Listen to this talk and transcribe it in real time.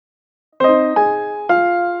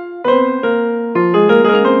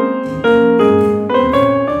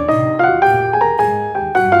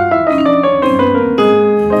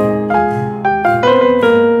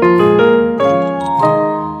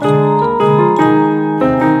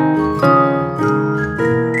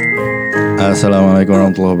Assalamualaikum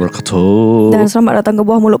warahmatullahi wabarakatuh. Dan selamat datang ke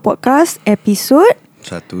Buah Mulut Podcast episod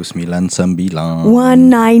 199.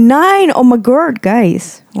 199. Oh my god,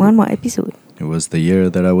 guys. One more episode. It was the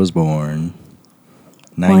year that I was born.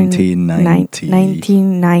 1990.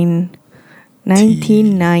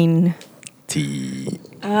 99. T.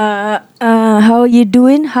 How you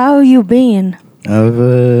doing? How you been?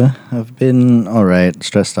 I've been alright.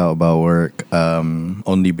 Stressed out about work.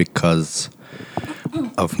 Only because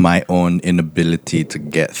of my own inability to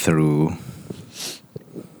get through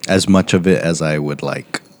as much of it as I would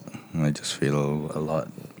like. I just feel a lot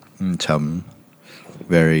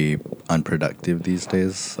very unproductive these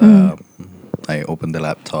days. I open the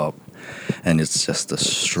laptop and it's just a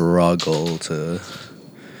struggle to.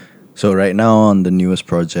 So right now on the newest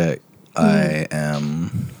project, I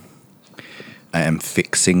am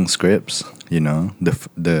fixing scripts. You know,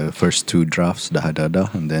 the first two drafts dah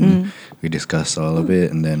ada, and then we discussed all of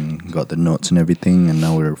it, and then got the notes and everything, and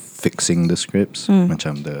now we're fixing the scripts.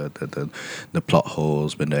 Macam the plot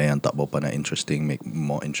holes, benda yang tak berapa nak interesting, make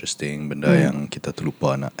more interesting. Benda yang kita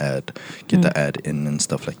terlupa nak add, kita add in and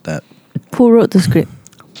stuff like that. Who wrote the script?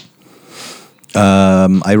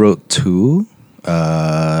 I wrote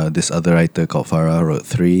 2. This other writer called Farah wrote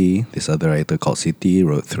 3. This other writer called Siti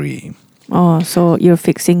wrote 3. Oh, so you're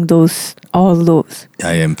fixing all those.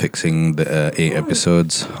 I am fixing the 8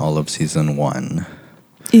 episodes, all of season 1.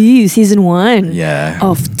 Ew, season 1. Yeah.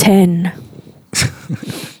 Of 10.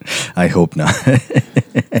 I hope not.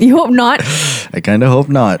 You hope not? I kind of hope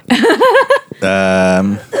not.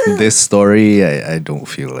 This story, I don't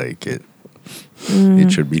feel like it. It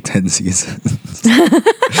should be 10 seasons.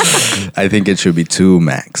 I think it should be 2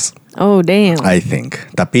 max. Oh, damn. I think.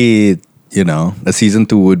 Tapi, you know, a season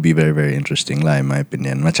 2 would be very, very interesting lah, in my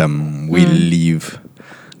opinion. Macam we leave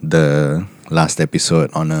the last episode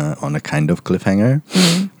on a kind of cliffhanger.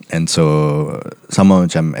 And so sama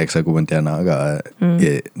macam Ex Aku Pontianak agak,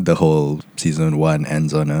 the whole season 1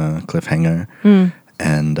 ends on a cliffhanger.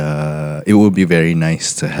 And it would be very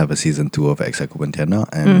nice to have a season 2 of Ex Aku Pontianak.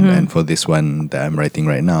 And for this one that I'm writing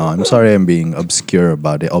right now, I'm sorry I'm being obscure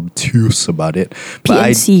about it, obtuse about it. But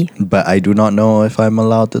I do not know if I'm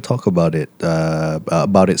allowed to talk about it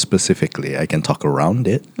specifically. I can talk around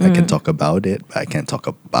it. I can talk about it, but I can't talk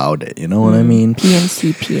about it. You know what I mean?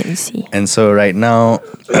 PNC. And so right now,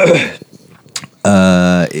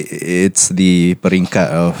 it's the peringkat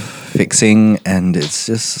of fixing, and it's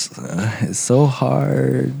just it's so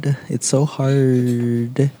hard. It's so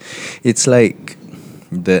hard. It's like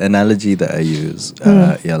the analogy that I use.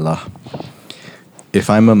 Yalah, if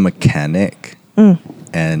I'm a mechanic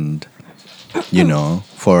and you know,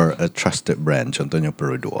 for a trusted brand, contohnya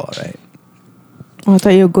Perodua, right? Oh, I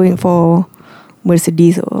thought you were going for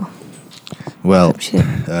Mercedes or. Well,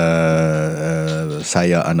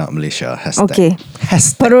 saya anak Malaysia. Hashtag. Okay.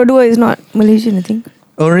 Hashtag. Perodua is not Malaysian, I think.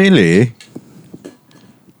 Oh, really?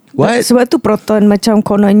 What? Sebab tu Proton macam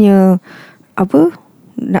kononnya apa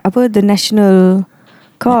the national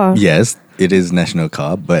car. Yes, it is national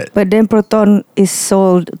car, but then Proton is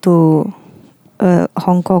sold to a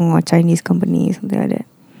Hong Kong or Chinese company, something like that.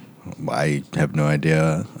 I have no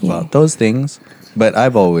idea about those things. But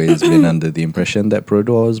I've always been under the impression that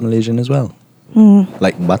Perodua was Malaysian as well.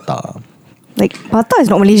 Like Bata. Like Bata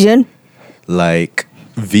is not Malaysian. Like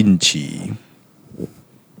Vinci.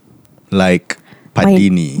 Like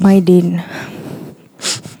Padini. Maidin.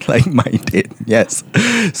 Like Maidin, yes.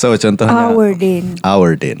 So contohnya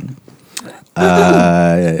Our-din.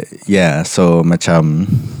 Yeah, so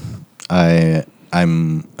macam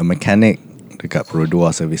I'm a mechanic dekat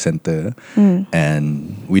Perodua Service Center,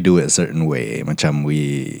 and we do it a certain way. Macam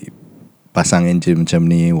we pasang engine macam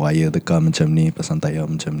ni, wire tekan macam ni, pasang tayar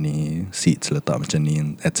macam ni, seats letak macam ni,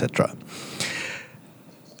 etc.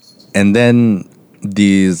 And then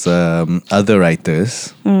these other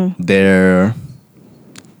writers, they're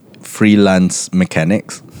freelance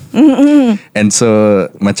mechanics. And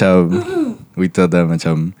so macam we told them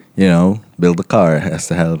macam, you know, build a car, it has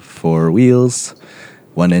to have 4 wheels,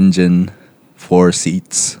 1 engine, 4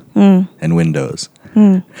 seats, and windows.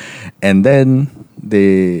 And then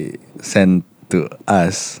they sent to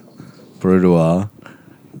us, Perodua,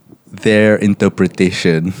 their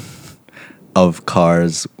interpretation of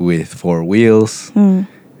cars with 4 wheels,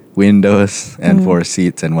 windows, and 4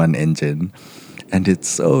 seats and 1 engine. And it's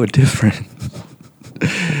so different.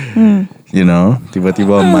 You know,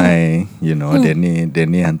 tiba-tiba my, you know,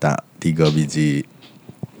 Denny hantar 3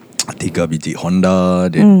 biji Honda,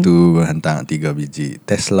 dia tu hantar 3 biji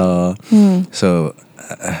Tesla.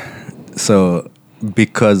 So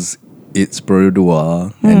because it's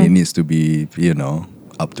Perodua and it needs to be, you know,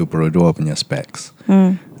 up to Perodua punya specs.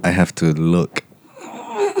 I have to look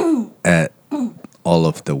at all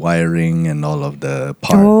of the wiring and all of the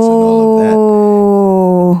parts and all of that.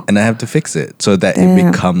 Oh. And I have to fix it so that Damn.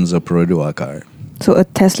 it becomes a Pro Duo car. So a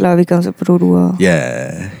Tesla becomes a Pro Duo.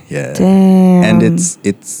 Yeah. Damn. And it's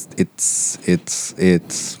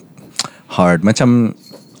hard. Macam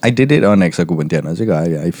I did it on Ex Aku Pontianak juga.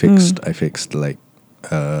 I fixed like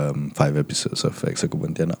 5 episodes of Ex Aku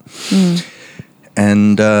Pontianak.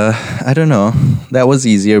 And I don't know. That was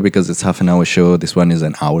easier because it's half an hour show. This one is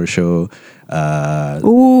an hour show.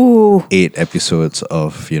 8 episodes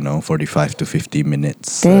of 45 to 50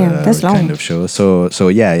 minutes. Damn, that's long. Kind of show. So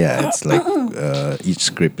yeah. It's like each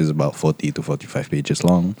script is about 40 to 45 pages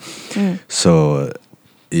long. So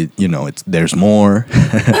there's more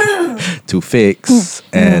to fix,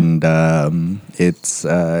 and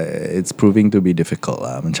it's proving to be difficult.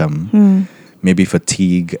 Macam maybe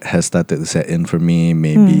fatigue has started to set in for me.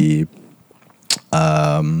 Maybe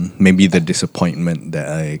the disappointment that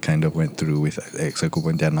I kind of went through with Ex Aku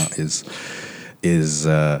Pontianak is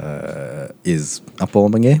apa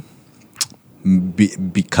orang panggil?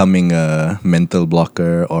 Becoming a mental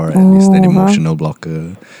blocker, or at least an emotional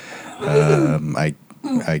blocker.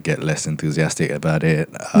 I get less enthusiastic about it.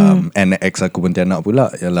 And Ex Aku Pontianak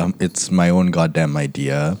pula, it's my own goddamn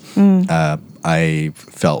idea. I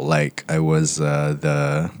felt like I was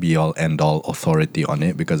the be-all end-all authority on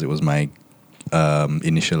it because it was my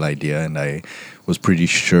initial idea, and I was pretty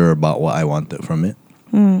sure about what I wanted from it.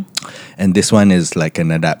 And this one is like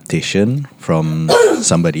an adaptation from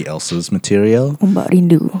somebody else's material. Ombak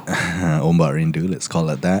Rindu. Ombak Rindu, let's call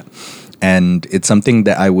it that. And it's something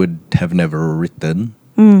that I would have never written,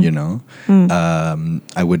 I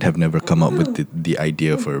would have never come up with the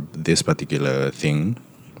idea for this particular thing.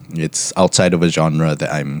 It's outside of a genre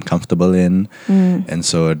that I'm comfortable in. And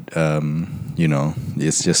so,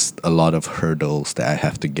 it's just a lot of hurdles that I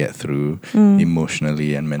have to get through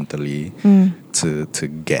emotionally and mentally to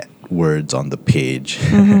get words on the page.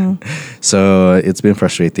 So it's been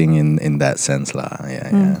frustrating in that sense lah.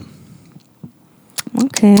 Yeah.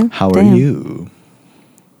 Okay. How are you?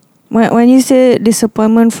 When you say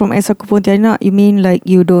disappointment from Ex Aku Pontianak, you mean like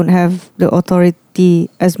you don't have the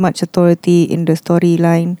as much authority in the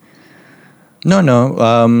storyline? No.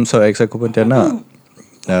 So Ex Aku Pontianak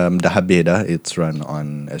dah habis dah. It's run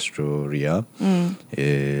on Astro Ria.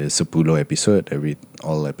 It's 10 episode.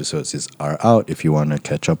 All episodes are out. If you want to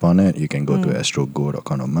catch up on it, you can go to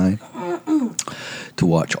astrogo.com.my to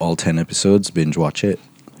watch all 10 episodes, binge watch it.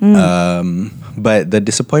 But the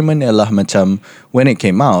disappointment ialah macam when it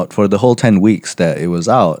came out, for the whole 10 weeks that it was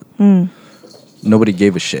out, nobody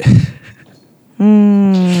gave a shit.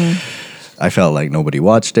 I felt like nobody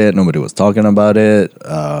watched it, nobody was talking about it.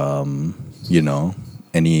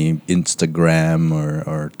 Any Instagram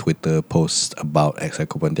or Twitter posts about Ex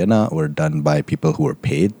Aku Pontianak were done by people who were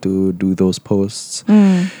paid to do those posts.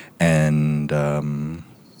 And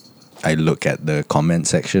I look at the comment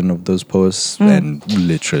section of those posts and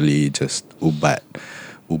literally just ubat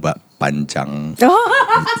panjang.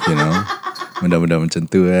 Benda-benda macam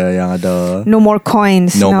tu yang ada. No more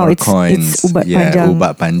coins. No now more it's coins. ubat panjang.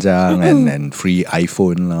 Ubat panjang and free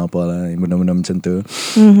iPhone lah apalah, benda-benda macam tu.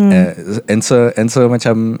 And so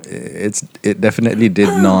macam it definitely did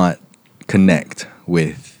not connect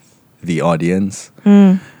with the audience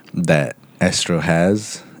that Astro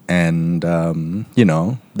has. And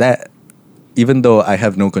that even though I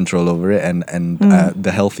have no control over it, and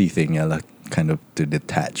the healthy thing, kind of to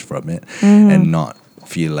detach from it and not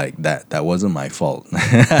feel like that wasn't my fault.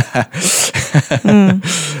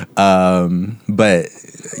 But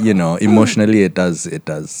emotionally it does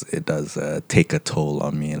take a toll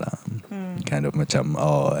on me lah. Kind of macam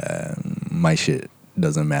my shit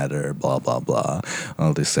doesn't matter, blah blah blah,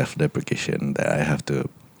 all this self-deprecation that I have to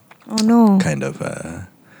kind of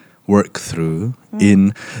work through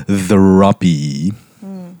in the Roppy.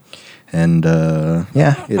 And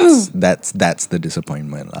it's that's the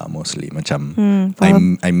disappointment lah, mostly. Macam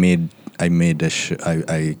I made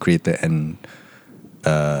I created and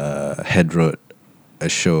head wrote a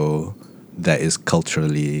show that is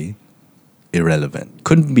culturally irrelevant.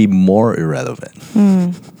 Couldn't be more irrelevant.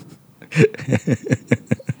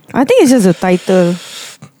 I think it's just a title.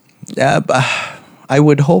 Yeah, but I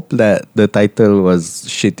would hope that the title was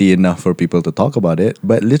shitty enough for people to talk about it,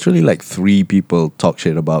 but literally like 3 people talk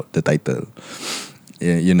shit about the title.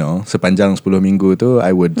 Sepanjang 10 minggu tu,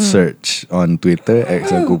 I would search on Twitter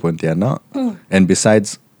Ex Aku Pontianak, and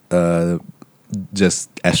besides just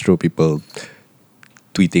Astro people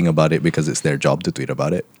tweeting about it because it's their job to tweet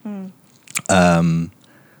about it,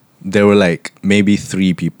 there were like maybe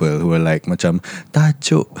 3 people who were like macam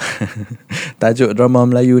tajuk tajuk drama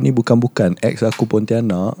Melayu ni bukan ex aku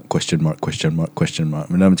Pontianak question mark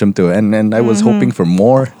macam tu, and I was hoping for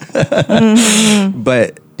more.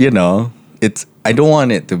 But you know, I don't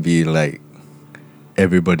want it to be like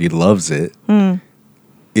everybody loves it.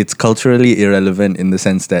 It's culturally irrelevant in the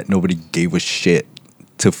sense that nobody gave a shit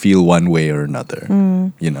to feel one way or another.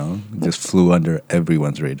 You know, just flew under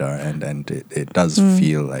everyone's radar, and it does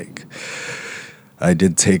feel like I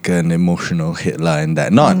did take an emotional hit line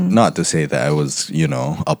that not to say that I was, you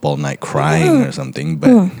know, up all night crying or something,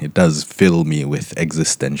 but it does fill me with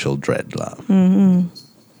existential dread lah.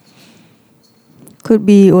 Could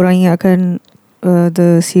be orang ingatkan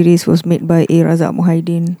the series was made by A. Razak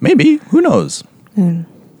Muhaiddin. Maybe, who knows?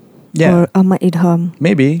 Yeah. Or Ahmad Idham.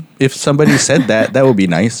 Maybe if somebody said that would be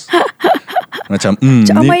nice. Macam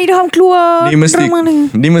Ahmad Idham keluar drama ni.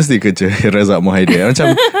 Ni mesti kerja Razak Muhaiddin.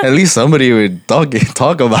 Macam at least somebody would talk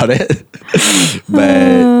about it.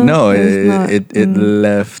 But no, it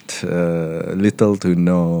left little to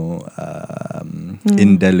no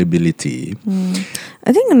indelibility.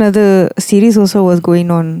 I think another series also was going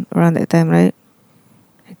on around that time, right?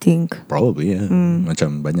 I think probably, yeah.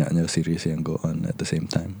 Macam banyaknya series yang go on at the same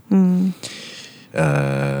time.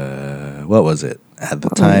 What was it? At the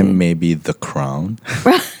time, maybe The Crown.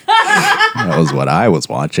 That was what I was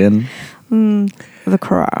watching. The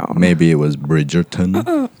Crown. Maybe it was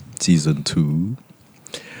Bridgerton, season 2.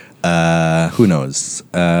 Who knows?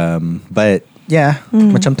 But yeah,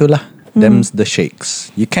 macam tu lah. Them's the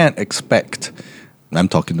shakes. You can't expect, I'm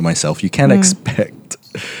talking to myself, you can't expect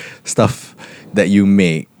stuff that you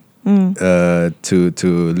make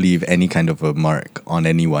to leave any kind of a mark on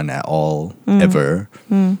anyone at all ever.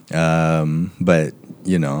 But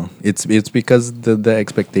you know, it's because the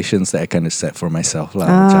expectations that I kind of set for myself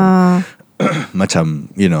lah.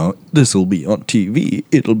 Macam, you know, this will be on TV,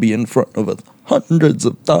 it'll be in front of hundreds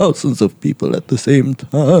of thousands of people at the same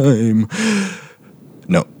time.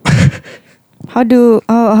 No. How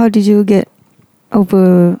did you get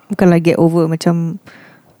over, bukan like get over, macam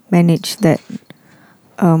manage that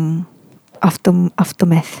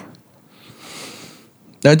aftermath?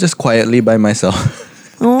 Just quietly by myself.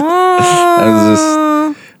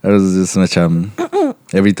 I was just macam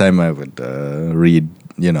every time I would read,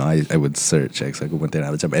 you know, I would search Ex Aku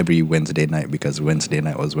Pontianak macam every Wednesday night, because Wednesday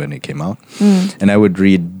night was when it came out, and I would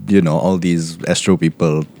read, you know, all these Astro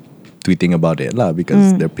people tweeting about it lah,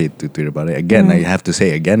 because they're paid to tweet about it. Again, I have to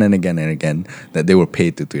say again and again and again that they were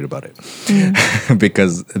paid to tweet about it.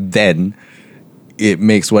 Because then it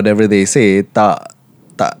makes whatever they say tak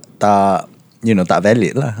you know, tak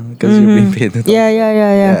valid lah, because you're being paid to talk. Yeah.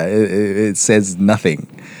 It says nothing.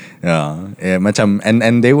 Macam,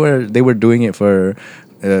 and they were doing it for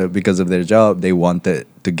because of their job. They wanted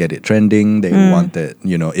to get it trending. They wanted,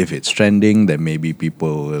 you know, if it's trending, then maybe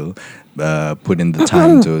people will put in the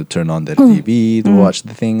time to turn on the TV to watch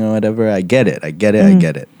the thing or whatever. I get it.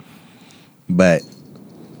 But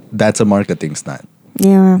that's a marketing stunt.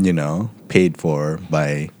 Yeah. You know, paid for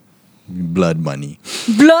by blood money.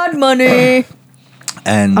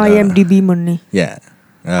 And IMDb money. Yeah.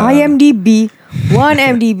 IMDb. 1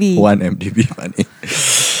 MDB. 1 MDB money.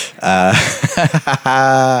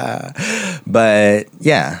 But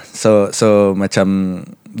yeah, so macam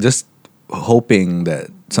just hoping that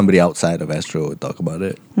somebody outside of Astro would talk about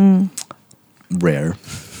it. Rare.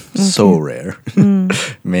 So rare.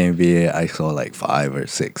 Maybe I saw like 5 or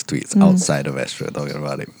 6 tweets outside of Astro talking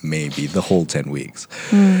about it. Maybe the whole 10 weeks.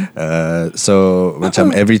 So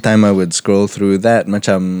macam every time I would scroll through that,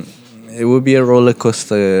 macam it would be a roller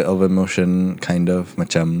coaster of emotion, kind of.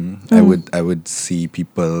 Macam I would see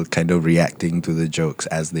people kind of reacting to the jokes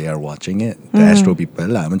as they are watching it. The Astro people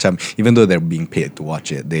lah. Macam even though they're being paid to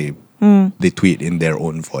watch it, they tweet in their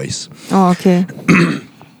own voice. Oh, okay.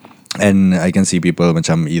 And I can see people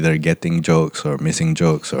macam either getting jokes or missing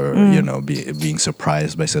jokes, or you know, being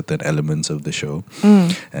surprised by certain elements of the show,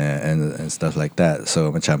 and stuff like that.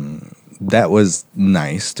 So macam that was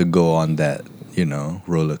nice to go on that, you know,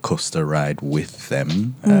 roller coaster ride with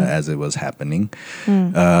them as it was happening.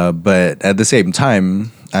 But at the same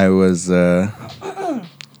time, I was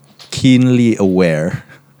keenly aware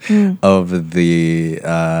of the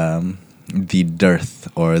dearth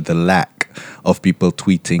or the lack of people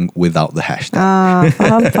tweeting without the hashtag.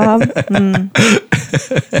 Faham.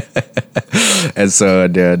 And so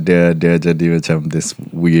they're jadi macam this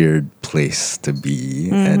weird place to be,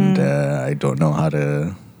 and I don't know how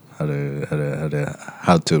to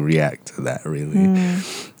react to that really.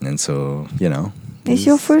 And so, you know, It's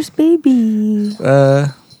your first baby.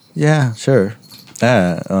 yeah, sure.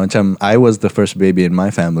 Macam I was the first baby in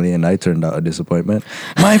my family and I turned out a disappointment.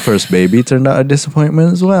 My first baby turned out a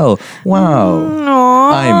disappointment as well. Wow. No.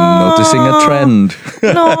 I'm noticing a trend.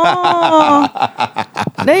 No.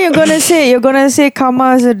 Then you're gonna say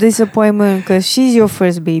Kama's a disappointment because she's your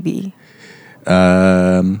first baby.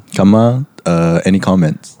 Kama, any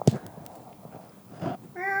comments?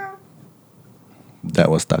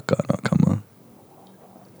 That was Taka, not Kama.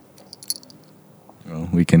 Well,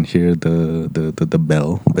 we can hear the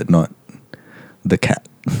bell, but not the cat.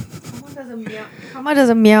 Kama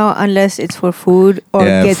doesn't meow unless it's for food or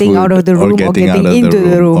Yeah, getting food, out of the room or getting into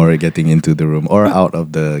the room. or getting into the room or out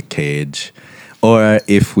of the cage. Or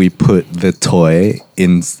if we put the toy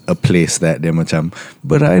in a place that they're macam,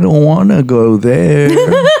 but I don't want to go there.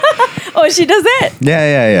 Oh, she does that?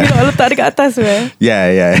 Yeah. You know, letak dekat atas weh.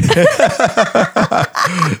 Yeah.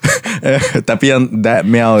 Tapi yang that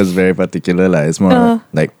meow is very particular lah. It's more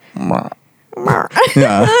like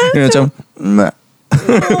yeah. You know, macam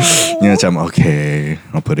you know, macam okay,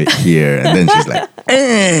 I'll put it here, and then she's like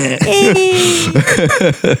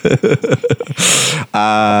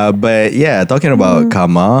but yeah, talking about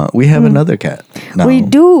Kama, we have another cat now. We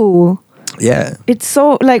do. Yeah. It's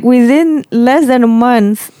so like within less than a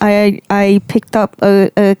month, I picked up a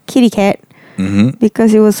kitty cat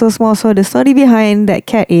because it was so small. So the story behind that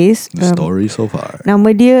cat is The story so far.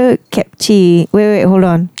 nama dia Capchi. Wait, hold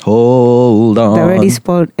on. Hold on. That already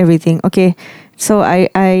spoiled everything. Okay. So I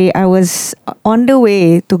was on the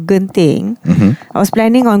way to Genting. I was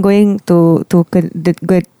planning on going to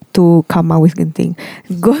Kama with Genting.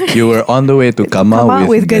 You were on the way to Kama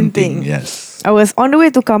with Genting. Genting. Yes. I was on the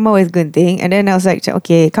way to Kama with Genting, and then I was like,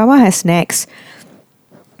 okay, Kama has snacks.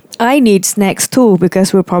 I need snacks too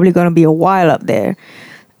because we're probably gonna be a while up there,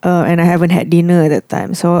 and I haven't had dinner at that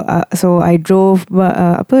time. So I drove by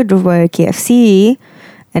KFC,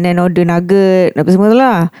 and then order nugget, apa semua tu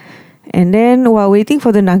lah. And then while waiting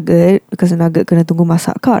for the nugget, because the nugget kena tunggu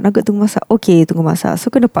masak, Kak, nugget tunggu masak. Okay, tunggu masak.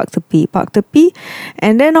 So kena park tepi.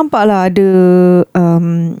 And then nampak lah ada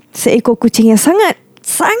seekor kucing yang sangat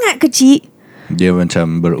kecil. Dia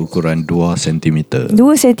macam berukuran 2 cm. 2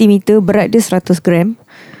 cm, berat dia 100 gram.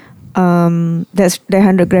 That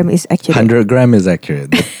 100 gram is accurate. 100 gram is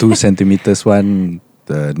accurate. The 2 centimeters one,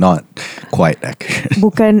 not quite accurate.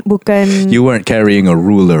 Bukan You weren't carrying a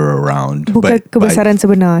ruler around. Bukan kebesaran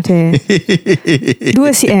sebenar. 2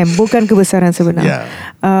 cm, bukan kebesaran sebenar. Yeah.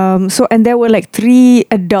 So and there were like 3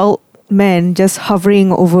 adult men just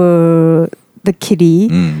hovering over the kitty.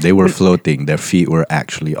 They were floating. Their feet were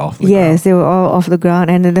actually off the ground. Yes, they were all off the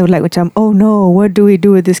ground, and then they were like, macam, oh no, what do we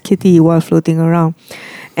do with this kitty while floating around?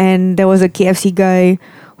 And there was a KFC guy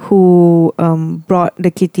who brought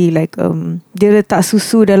the kitty like dia letak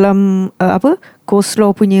susu dalam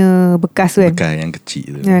coleslaw punya bekas kan. Bekas yang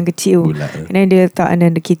kecil tu. Yang kecil. Bulat tu. And then dia letak, and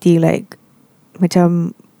then the kitty like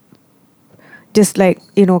macam just like,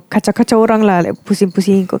 you know, kacau-kacau orang lah, like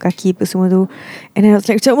pusing-pusing kot kaki apa semua tu. And then I was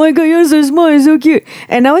like, oh my god, you're so small, you're so cute.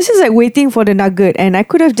 And I was just like waiting for the nugget, and I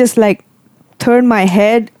could have just like turned my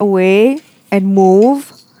head away and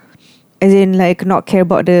move, as in like not care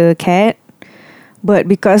about the cat. But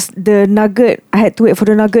because the nugget, I had to wait for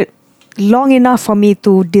the nugget long enough for me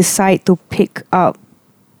to decide to pick up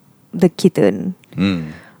the kitten.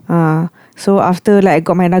 So after like I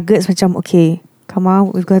got my nuggets, macam okay, come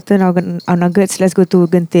on, we've gotten our nuggets, let's go to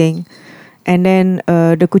Genting. And then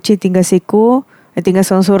the kucing tinggal seko, I tinggal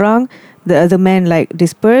sorang-sorang. The other man like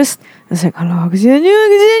dispersed. I was like, alah,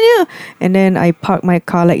 kesiannya. And then I parked my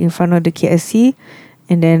car like in front of the KFC.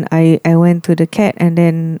 And then I went to the cat, and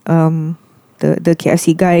then the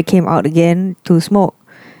KFC guy came out again to smoke.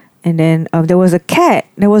 And then there was a cat.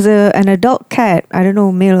 There was an adult cat, I don't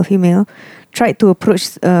know, male or female, tried to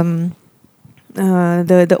approach the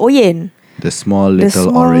Oyen. The small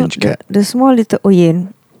orange cat. The small little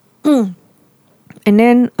Oyen. And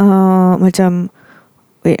then macam,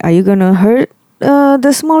 wait, are you gonna hurt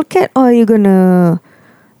the small cat, or are you gonna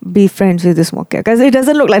be friends with the small cat? Because it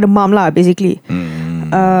doesn't look like the mom lah, basically.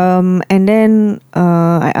 And then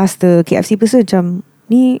I asked the KFC person macam,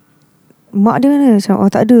 ni mak dia mana? Macam, oh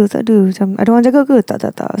tak ada. Macam, ada orang jaga ke?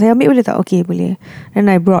 Tak. Saya ambil boleh tak? Okay, boleh. Then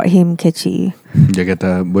I brought him Catchy. Dia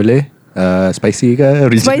kata, boleh? Spicy ke?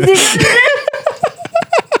 Original? Spicy.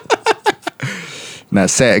 Nak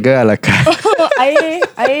set ke ala carte?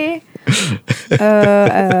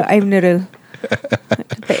 Air mineral.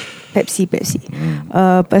 Pepsi.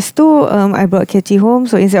 Lepas tu I brought Catchy home.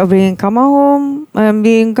 So instead of bringing Kama home,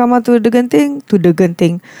 bringing Kama to the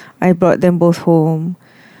Genting, I brought them both home.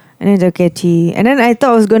 And then the Catchy. And then I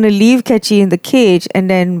thought I was going to leave Catchy in the cage and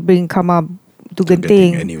then bring Kama to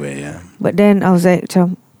Genting. Anyway, yeah. But then I was like,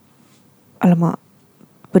 macam, alamak,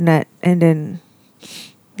 penat. And then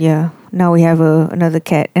now we have another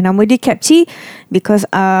cat. And nama dia Capchi because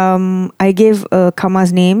I gave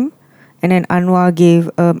Kama's name. And then Anwar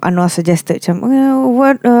suggested macam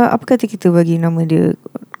apa kata kita bagi nama dia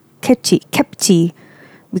Capchi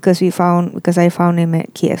because I found him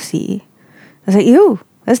at KFC. I was like, ew,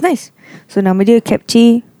 that's nice. So nama dia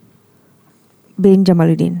Capchi bin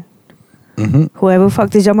Jamaluddin. Whoever fuck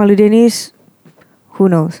this Jamaluddin is, who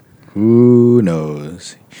knows?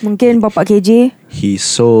 Mungkin bapak KJ. He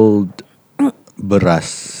sold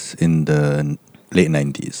beras in the late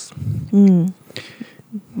 90s.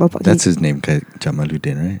 Bapak That's his name,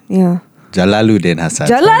 Jamaluddin, right? Yeah. Jalaluddin Hasan.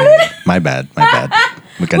 Jalaluddin? My bad.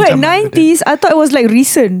 Bukan Wait, Jamaluddin. 90s? I thought it was like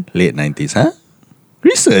recent. Late 90s, huh?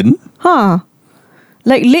 Recent? Huh.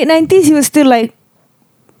 Like late 90s, he was still like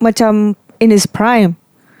macam in his prime.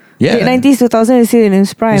 Yeah. Late 90s, 2000 is still in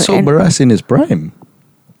his prime. He sold beras in his prime.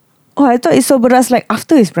 Oh, I thought he sold beras like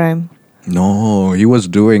after his prime. No, he was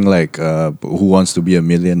doing like Who Wants to Be a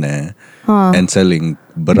Millionaire and selling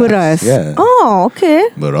beras. Yeah. Oh, okay.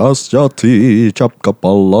 Beras jati cap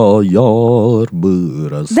kepala yar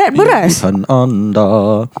beras. That beras? Pilihan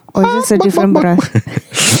anda. Or is this a different beras?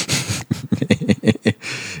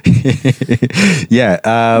 Yeah,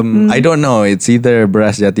 I don't know. It's either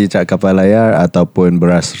beras jati cap kapal layar ataupun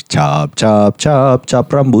beras cap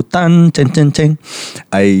rambutan ceng.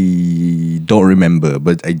 I don't remember,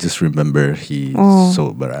 but I just remember he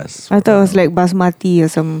sold beras. I thought it was like basmati or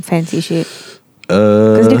some fancy shit.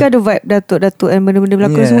 Because dia kan ada vibe datuk and benda-benda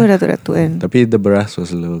belakang semua datuk kan. Tapi the beras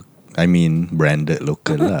was branded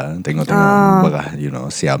local lah. Tengok beras,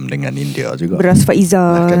 Siam dengan India juga. Beras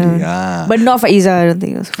Faiza. But not Faiza, I don't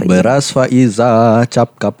think it was Faiza. Beras Faiza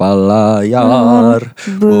cap kepala yar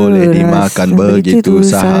boleh dimakan begitu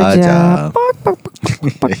sahaja.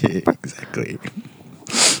 Exactly.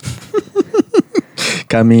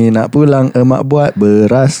 Kami nak pulang, emak buat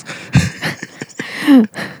beras.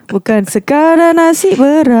 Bukan sekadar nasi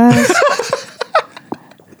beras.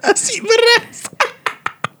 Nasi beras.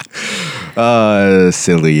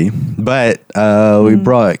 Silly. But we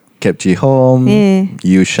brought Kepchi home.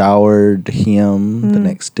 You showered him the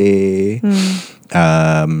next day.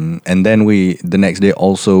 And then the next day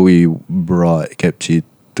also we brought Kepchi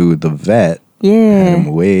to the vet. Had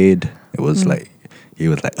him weighed. It was he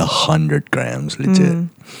was like 100 grams legit.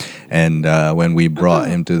 And when we brought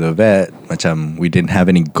him to the vet, we didn't have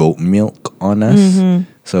any goat milk on us.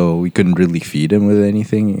 So we couldn't really feed him with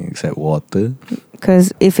anything except water.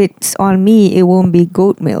 Because if it's on me, it won't be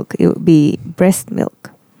goat milk. It would be breast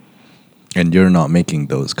milk. And you're not making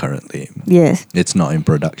those currently. Yes. It's not in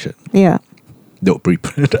production. Yeah. No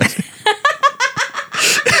pre-production.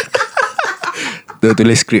 Dia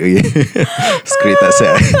tulis skrip lagi. Skrip tak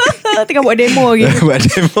siap. Tengah buat demo lagi.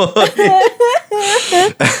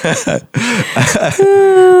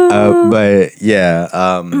 But yeah,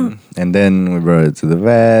 and then we brought it to the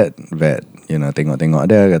vet, tengok-tengok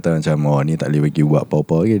dia, kata macam ni tak boleh bagi buat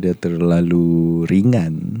apa-apa lagi, dia terlalu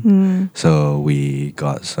ringan. So we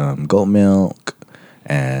got some goat milk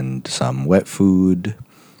and some wet food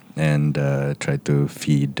and tried to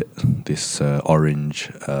feed this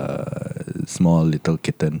orange small little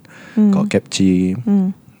kitten called Kepchi.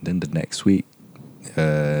 Then the next week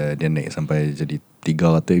dia naik sampai jadi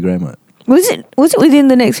 300 gram. Was it within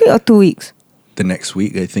the next week or 2 weeks? The next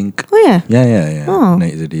week, I think. Oh yeah. Yeah. Oh.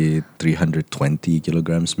 Naik jadi 320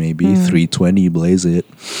 kilograms maybe. 320 blaze it.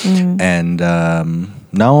 And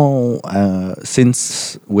now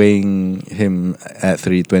since weighing him at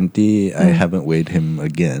 320, I haven't weighed him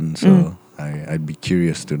again. So I'd be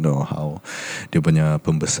curious to know how dia punya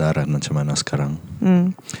pembesaran macam mana sekarang.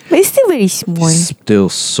 But it's still very small. Still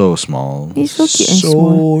so small. He's so cute and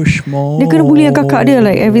small. Dia kena bully dengan kakak dia.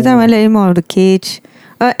 Like every time I let him out of the cage.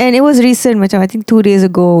 And it was recent. Macam I think 2 days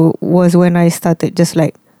ago was when I started just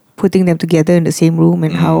like putting them together in the same room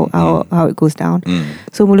and how it goes down.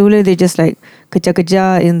 So mula-mula they just like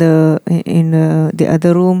kejar-kejar in the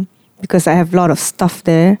other room because I have a lot of stuff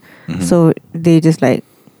there. So they just like,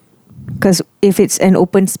 because if it's an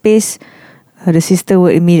open space, the sister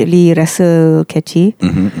would immediately wrestle Catchy.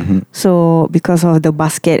 So because of the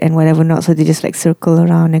basket and whatever not, so they just like circle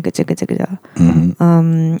around and kejar.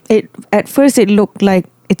 At first it looked like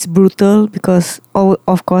it's brutal because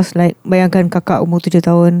of course like bayangkan kakak umur 7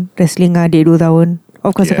 tahun wrestling adik 2 tahun.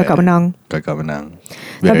 Of course kakak menang. Kakak menang.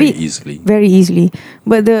 Very easily.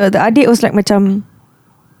 But the adik was like macam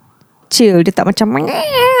chill. Dia tak macam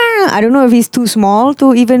I don't know if he's too small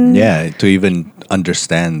to even to even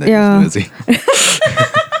understand that he's losing.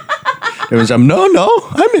 Dia macam no,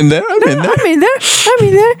 I'm in there. I'm in there.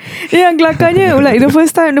 Yang kelakarnya, like the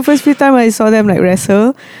first few time I saw them like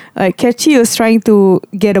wrestle, like Catchy was trying to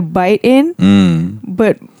get a bite in,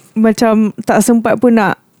 but macam tak sempat pun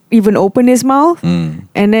nak even open his mouth.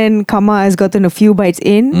 And then Kama has gotten a few bites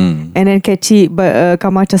in, and then Catchy, but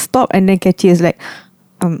Kama just stopped, and then Catchy is like,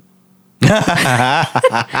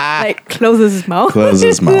 like closes his mouth.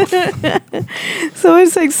 So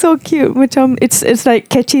it's like so cute. Macam it's like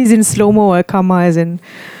Catchy is in slow-mo while Kama is in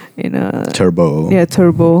turbo. Yeah,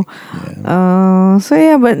 turbo. Yeah. So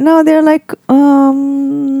yeah, but now they're like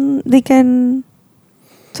they can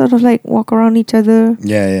sort of like walk around each other.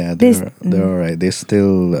 Yeah, they're alright. They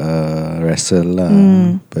still wrestle,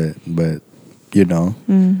 but you know,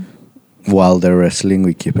 while they're wrestling,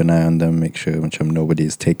 we keep an eye on them, make sure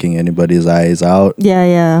nobody's taking anybody's eyes out.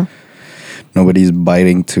 Yeah. Nobody's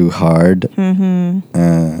biting too hard. And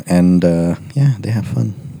yeah, they have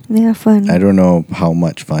fun. I don't know how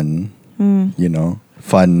much fun, you know,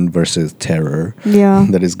 fun versus terror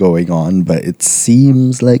that is going on, but it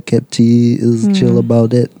seems like Kepchi is chill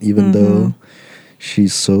about it, even though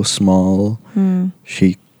she's so small.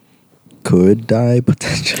 She could die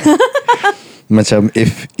potentially. Macam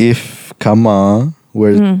if Kama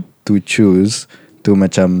were to choose to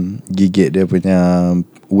macam gigit dia punya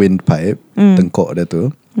windpipe, tengkok dia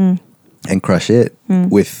tu, and crush it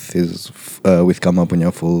with Kama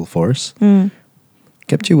punya full force,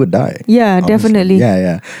 Kepchi would die. Yeah, honestly. definitely.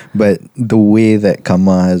 Yeah. But the way that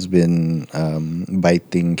Kama has been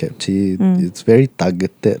biting Kepchi, it's very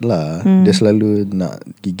targeted lah. Dia selalu nak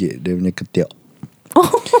gigit dia punya ketiak.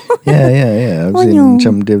 Yeah.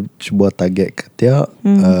 Macam dia cuba target ketiak,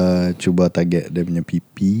 cuba target dia punya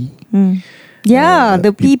pipi. Yeah,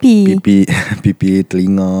 the pipi. Pipi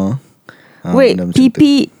telinga. Wait,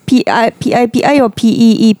 pipi, P-I-P-I or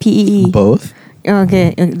P-E-E? Both.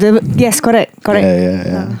 Okay. Yes, correct.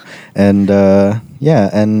 Yeah. And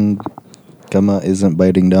and Kama isn't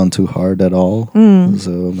biting down too hard at all.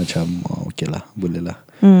 So macam okay lah, boleh lah.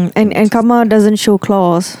 And Kama doesn't show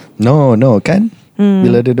claws. No, kan?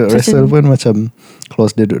 Bila dia duduk wrestle pun macam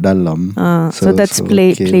claws dia duduk dalam. So that's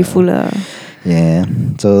playful lah. Yeah,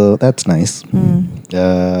 so that's nice.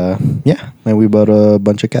 Yeah, and we bought a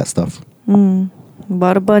bunch of cat stuff.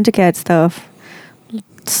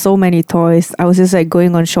 So many toys. I was just like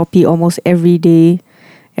going on Shopee almost every day,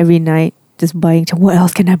 every night, just buying. What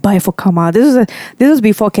else can I buy for Kama? This was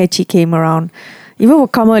before Catchy came around. Even for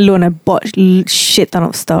Kama alone, I bought shit ton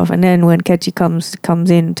of stuff. And then when Catchy comes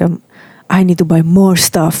in, I need to buy more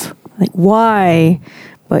stuff. Like, why?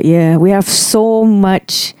 But yeah, we have so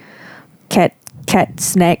much cat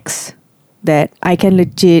snacks that I can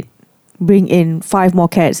legit bring in 5 more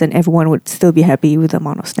cats and everyone would still be happy with the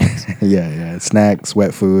amount of snacks. Yeah. Snacks,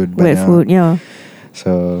 wet food. Yeah.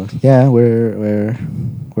 So yeah, we're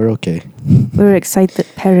okay. We're excited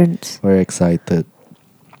parents. We're excited.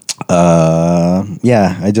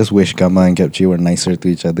 Yeah, I just wish Kama and Kepchi were nicer to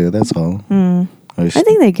each other. That's all. I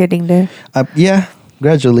think they're getting there. Yeah,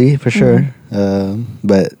 gradually for sure.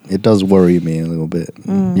 But it does worry me a little bit.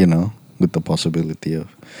 You know, with the possibility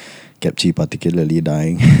of Kepchi particularly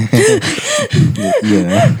dying. You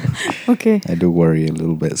know. Okay. I do worry a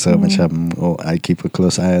little bit. So macam I keep a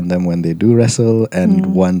close eye on them when they do wrestle,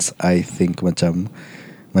 and once I think macam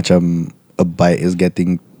a bite is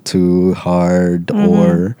getting too hard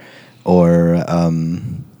or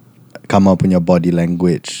Kama punya body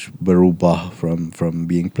language berubah from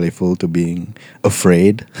being playful to being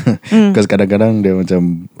afraid. Because kadang-kadang dia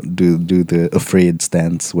macam do the afraid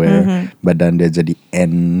stance where badan dia jadi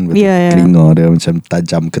N with telinga dia macam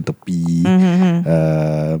tajam ke tepi,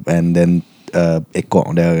 and then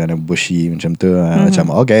ekor dia kind of bushy macam tu.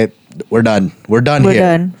 Macam okay, we're done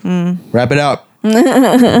here. Wrap it up.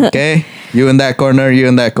 Okay, you in that corner,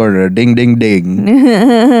 ding ding ding.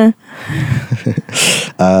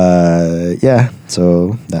 Yeah,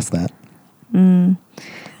 so that's that.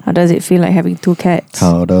 How does it feel like having 2 cats?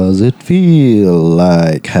 How does it feel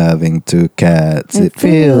like having 2 cats? It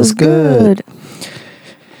feels good.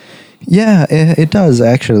 Yeah, it does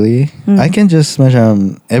actually. I can just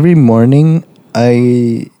every morning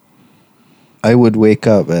I would wake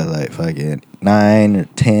up at like fucking 9 or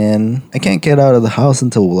 10. I can't get out of the house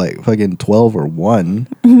until like fucking 12 or 1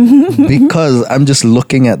 because I'm just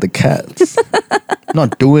looking at the cats.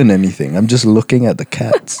 Not doing anything. I'm just looking at the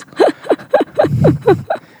cats.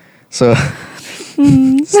 So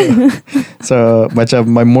macam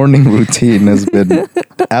my morning routine has been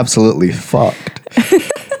absolutely fucked.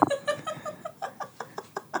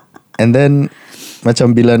 And then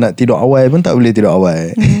macam bila nak tidur awal pun tak boleh tidur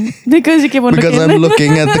awal. Because you keep on I'm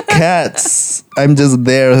looking at the cats. I'm just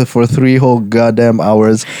there for 3 whole goddamn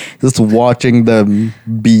hours just watching them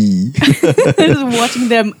be Just watching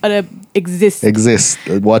them exist.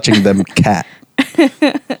 watching them cat.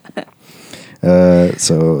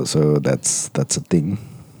 So that's a thing.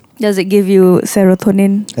 Does it give you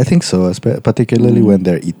serotonin? I think so, particularly when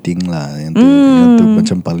they're eating lah. Yang tu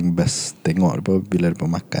macam paling best tengok bila dia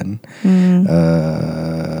makan.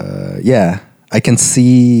 Yeah, I can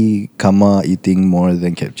see Kama eating more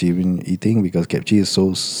than Kepchi eating because Kepchi is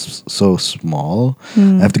so small.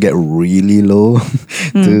 I have to get really low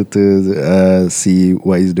to see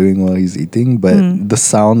what he's doing while he's eating. But the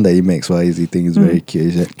sound that he makes while he's eating is very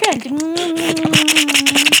cute. He's like,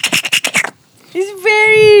 it's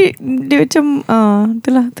very dia macam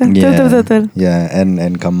betul. Yeah,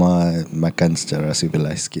 and Kama makan secara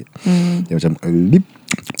civilized sikit. Dia macam lip.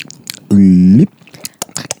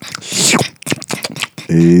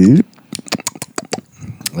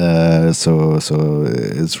 So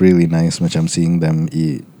it's really nice macam seeing them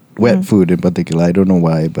eat wet food in particular. I don't know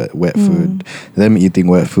why, but wet food. Them eating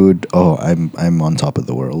wet food. Oh, I'm on top of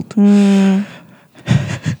the world.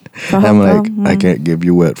 I'm like, I can't give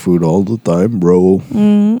you wet food all the time, bro.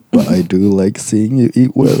 But I do like seeing you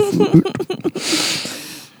eat wet food.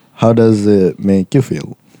 How does it make you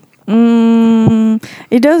feel?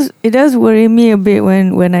 It does worry me a bit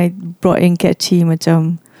when I brought in Catchy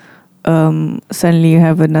macam suddenly you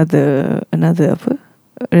have another apa,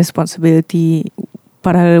 responsibility.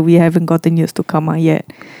 Padahal we haven't gotten used to Kama yet,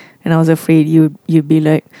 and I was afraid you'd be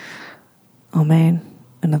like, oh man,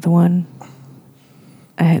 another one.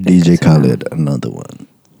 I had DJ Khaled, another one.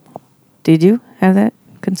 Did you have that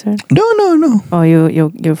concern? No. Oh,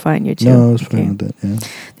 you're fine. You're chill. No, I was fine with that. Yeah.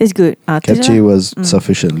 That's good. Catchy was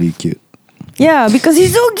sufficiently cute. Yeah, because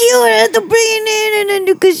he's so cute. I have to bring it in and then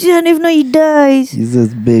do cushion. If not, he dies. He's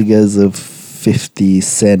as big as a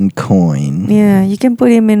 50-cent coin. Yeah, you can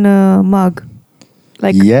put him in a mug,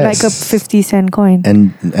 like a 50-cent coin,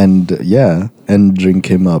 and yeah, and drink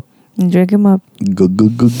him up. Drink him up. Go.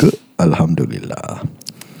 Alhamdulillah.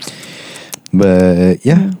 But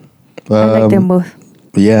yeah, I like them both.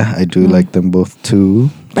 Yeah, I do like them both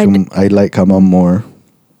too. I like Kama more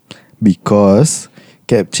because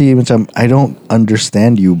Kepchi macam, I don't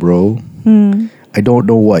understand you, bro. I don't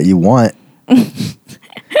know what you want.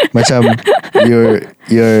 Macam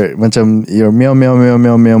you're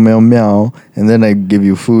meow, and then I give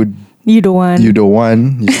you food. You don't want.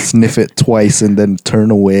 You sniff it twice and then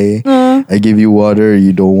turn away. I give you water.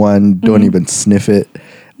 You don't want. Don't even sniff it.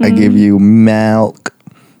 I give you milk.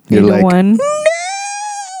 You're like, want. No,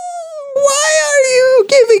 why are you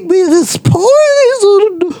giving me this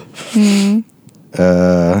poison?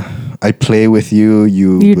 I play with you.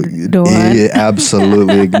 You don't want.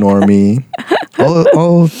 Absolutely ignore me.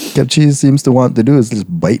 All Kepchi seems to want to do is just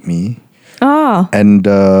bite me. And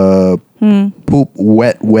poop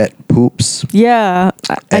wet poops. Yeah.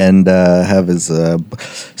 And have his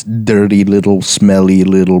dirty little smelly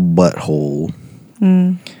little butthole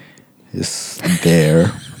is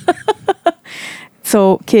there.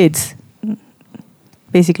 So kids,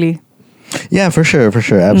 basically. Yeah, for sure,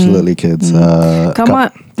 absolutely kids.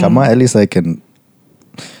 Kama at least I can.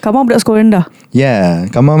 Kama budak sekolah rendah. Yeah,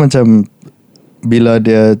 Kama macam bila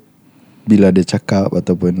dia cakap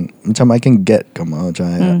ataupun macam I can get Kama, macam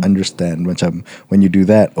I understand macam when you do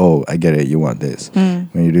that, oh I get it, you want this.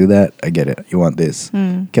 When you do that, I get it, you want this.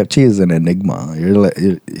 Kepchi is an enigma. You're like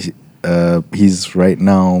he's right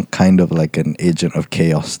now kind of like an agent of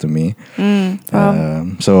chaos to me.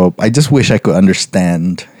 So I just wish I could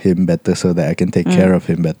understand him better so that I can take care of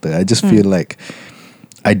him better. I just feel like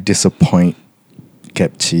I disappoint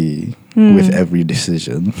Kepchi with every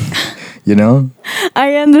decision. You know?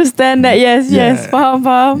 I understand that. Yes,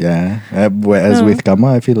 faham. Yeah. Whereas with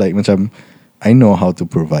Kama, I feel like macam I know how to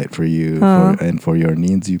provide for you and for your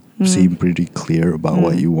needs. You seem pretty clear about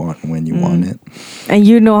what you want when you want it. And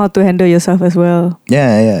you know how to handle yourself as well.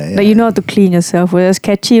 Yeah. Like you know how to clean yourself. Whereas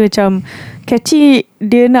Catchy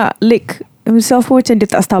dia nak lick himself pun macam dia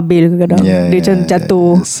tak stabil kadang. Dia macam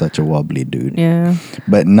jatuh. He's such a wobbly dude. Yeah.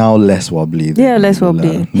 But now less wobbly. Less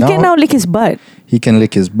wobbly. He can now lick his butt. He can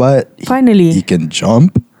lick his butt. Finally. He can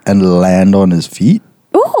jump and land on his feet.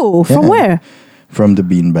 Oh, from where? From the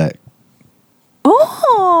beanbag.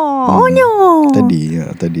 Oh no.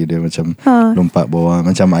 Tadi dia macam lompat bawah.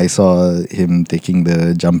 Macam I saw him taking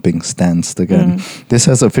the jumping stance tu kan. This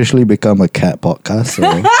has officially become a cat podcast. So.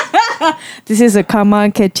 This is a Kama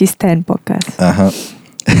Catchy Stand podcast.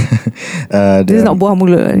 This is not Buah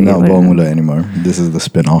Mulut. Not Buah Mulut anymore. This is the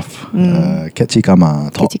spin-off. Catchy Kama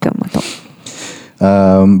Talk. Catchy Kama Talk.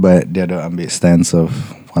 But dia ada ambil stance of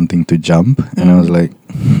wanting to jump, and I was like,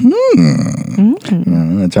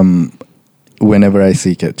 Macam whenever I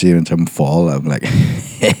see Kecil macam fall, I'm like, I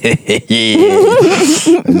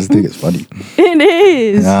just think it's funny. It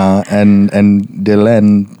is. And they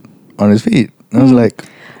land on his feet. I was like,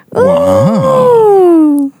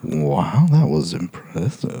 Oh. wow, that was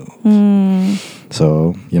impressive.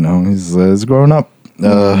 So he's grown up.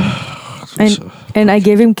 And I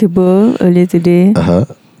gave him kibble earlier today.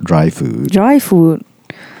 Dry food. Dry food.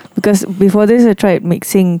 Because before this, I tried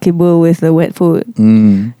mixing kibble with the wet food.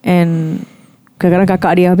 And kadang-kadang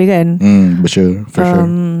kakak dia habis kan. For sure.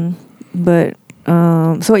 But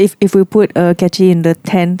so if we put a catchy in the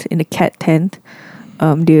tent, in the cat tent,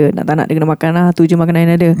 dia tak nak dia kena makan lah. Tu je makanan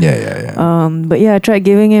yang ada. Yeah. But yeah, I tried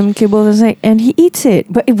giving him kibble and he eats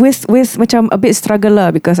it. But with macam a bit struggle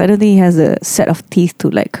lah, because I don't think he has a set of teeth to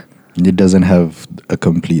like. It doesn't have a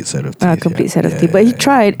complete set of teeth. Set of teeth. But he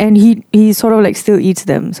tried, and he sort of like still eats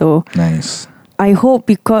them. So nice. I hope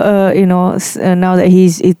because now that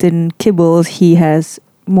he's eaten kibbles, he has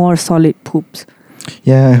more solid poops.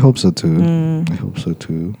 Yeah, I hope so too.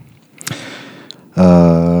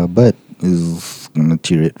 But is gonna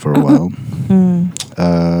tear it for a while.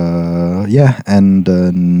 And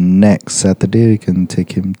next Saturday we can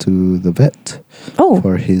take him to the vet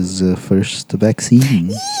for his first vaccine.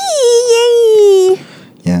 Yay!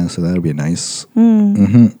 Yeah, so that'll be nice.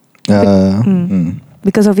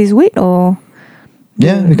 Because of his weight, or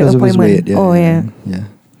because of his weight. Yeah.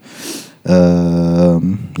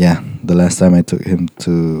 The last time I took him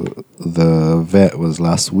to the vet was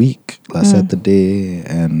last Saturday,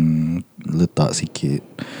 and letak sikit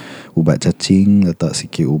ubat cacing, letak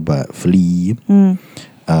sikit ubat flea.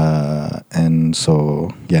 And so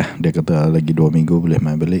dia kata lagi 2 minggu boleh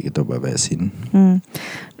main balik, kita buat vaksin.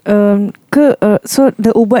 So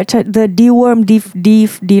the ubat the deworm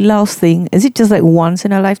delouse thing, is it just like once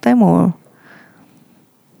in a lifetime or?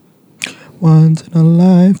 Once in a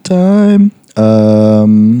lifetime.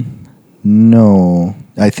 No,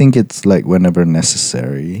 I think it's like whenever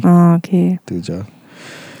necessary. Oh, okay. Tu je.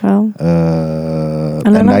 Well,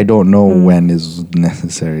 and I don't know when is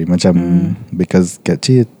necessary. Macam because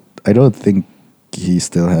Kecil, I don't think he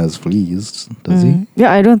still has fleas, does he?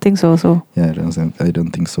 Yeah, I don't think so. So yeah, I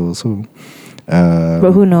don't think so. So,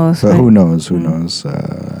 but who knows? But who knows?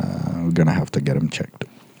 We're gonna have to get him checked.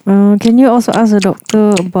 Can you also ask the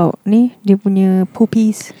doctor about dia punya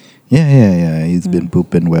poopies? Yeah. He's been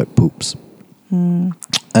pooping wet poops.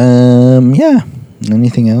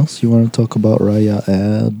 Anything else you want to talk about Raya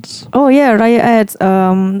ads? Oh yeah, Raya ads.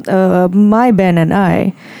 My band and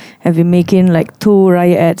I have been making like 2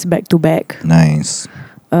 Raya ads back to back. Nice.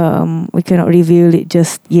 We cannot reveal it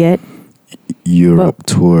just yet. Europe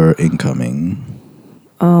tour incoming.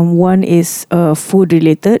 One is food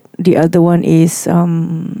related. The other one is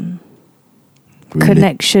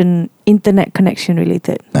internet connection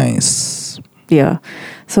related. Nice. Yeah.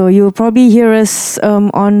 So you'll probably hear us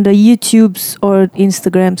on the YouTubes or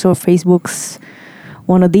Instagrams or Facebooks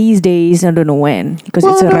one of these days. I don't know when, because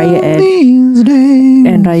it's a Raya ad.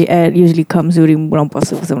 And Raya ad usually comes during bulan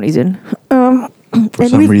puasa for some reason.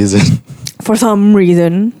 For some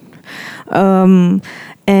reason.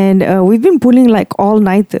 And we've been pulling like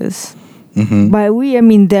all-nighters. By we, I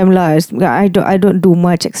mean them lah. I don't do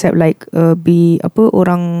much except like be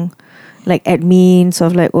orang like admin,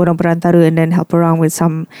 sort of like orang perantara, and then help around with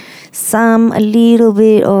a little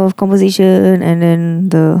bit of composition, and then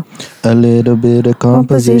a little bit of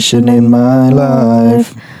composition in my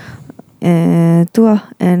life. And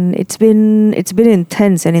it's been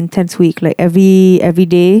intense week, like every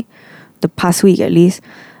day, the past week at least.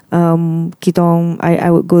 I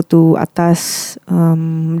would go to atas.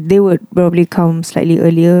 They would probably come slightly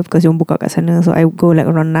earlier because diorang buka kat sana. So I would go like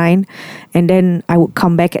around 9, and then I would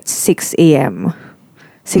come back at 6 a.m.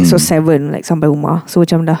 6 or 7, like sampai rumah. So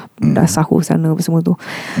macam dah sahur sana apa semua tu.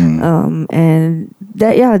 And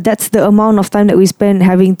that's the amount of time that we spend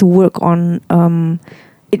having to work on.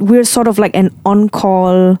 We're sort of like an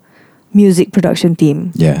on-call music production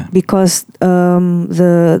team. Yeah. Because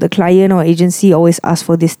the client or agency always asks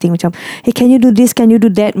for this thing, macam, hey, can you do this? Can you do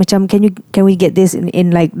that? Macam, can we get this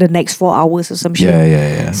in like the next 4 hours or some shit?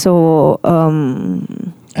 Yeah. So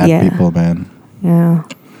people, man. Yeah.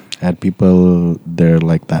 Add people, they're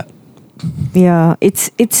like that. Yeah,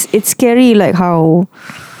 it's scary, like how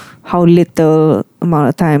little amount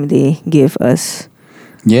of time they give us.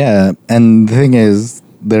 Yeah, and the thing is,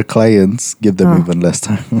 their clients give them even less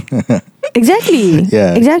time. Exactly.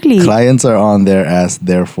 Yeah. Exactly. Clients are on their ass,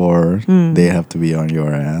 therefore they have to be on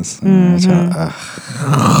your ass.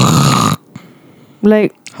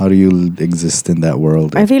 Like, how do you exist in that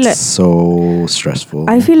world? I feel it's so stressful.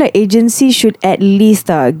 I feel like agencies should at least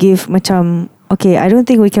give macam okay, I don't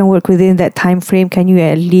think we can work within that time frame. Can you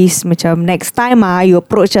at least macam next time you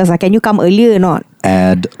approach us, can you come earlier or not?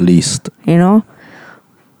 At least. You know?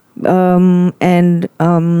 And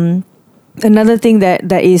another thing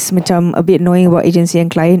that is macam a bit annoying about agency and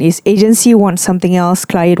client is agency wants something else,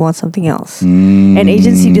 client wants something else. And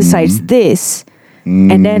agency decides this.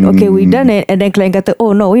 And then, okay, we done it. And then client kata,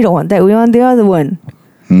 oh no, we don't want that. We want the other one.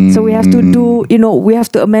 So we have to do, we have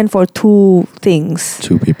to amend for two things.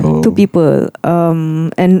 Two people.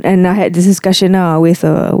 And I had this discussion with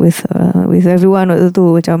everyone waktu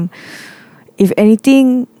tu, macam, if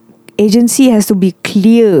anything, agency has to be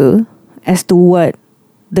clear as to what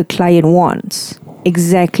the client wants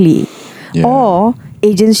exactly. Yeah. Or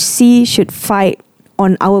agency should fight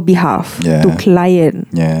on our behalf to client.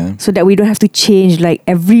 Yeah. So that we don't have to change like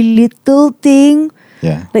every little thing.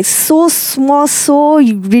 Yeah. Like so small, so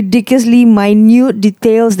ridiculously minute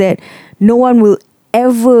details that no one will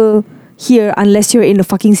ever hear unless you're in the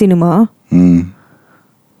fucking cinema.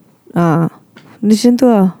 Macam tu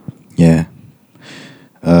lah. Yeah.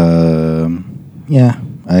 Yeah.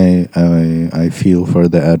 I feel for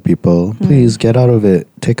the ad people. Please get out of it.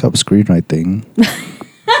 Take up screenwriting.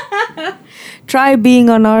 Try being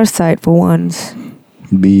on our side for once.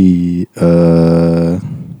 Be a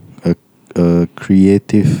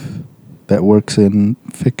creative that works in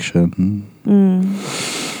fiction.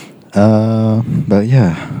 But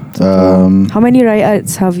yeah. How many Raya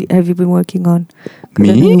ads have you been working on? 'Cause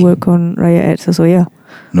I know Me? you work on Raya ads also, yeah.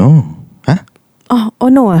 No. Huh? Oh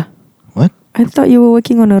no What? I thought you were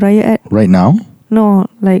working on a Raya ad. Right now? No,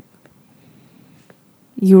 like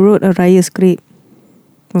you wrote a Raya script.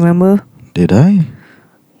 Remember? Did I?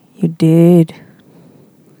 You did.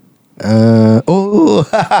 Oh.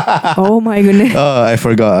 Oh my goodness. Oh, I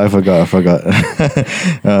forgot. It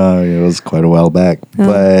was quite a while back.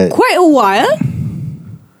 But Quite a while.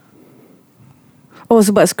 Oh,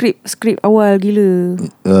 sebab skrip awal gila.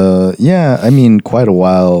 yeah, I mean quite a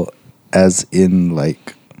while as in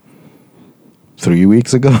like 3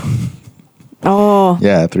 weeks ago. Oh.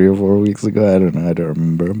 Yeah, 3 or 4 weeks ago. I don't know. I don't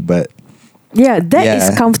remember. But Yeah, that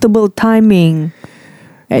is Yeah. comfortable timing.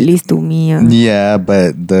 At least to me. yeah,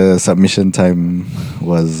 but the submission time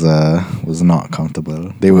was not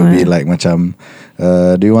comfortable. They would be like, macam,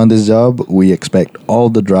 do you want this job? We expect all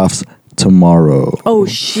the drafts tomorrow. Oh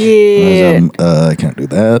shit. I can't do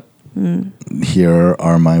that. Here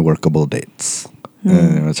are my workable dates.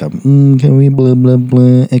 Macam, can we blah blah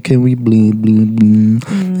blah? Can we blah blah blah?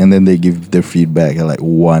 And then they give their feedback at like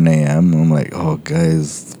 1 a.m. I'm like, oh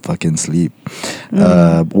guys, fucking sleep.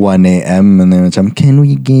 1 a.m. and then macam, can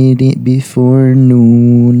we get it before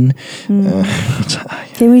noon?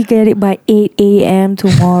 Can we get it by 8 a.m.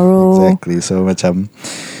 tomorrow? Exactly. So macam,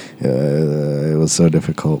 it was so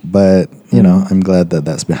difficult. But you know, I'm glad that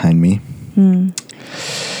that's behind me.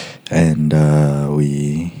 And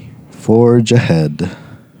we forge ahead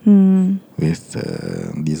with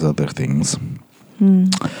these other things.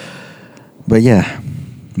 But yeah,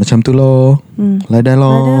 macam tu lo, ladai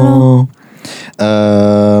lo.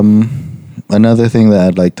 Another thing that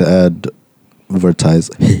I'd like to advertise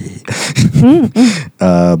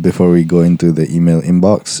before we go into the email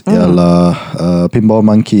inbox, ialah Pinball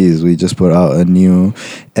Monkeys. We just put out a new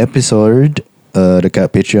episode dekat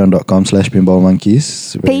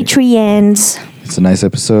patreon.com/pinballmonkeys. Patreons. It's a nice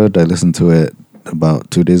episode. I listened to it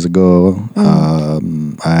about 2 days ago.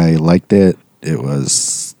 I liked it. It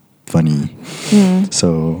was funny.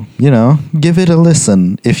 So, give it a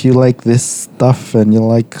listen. If you like this stuff and you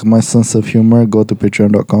like my sense of humor, go to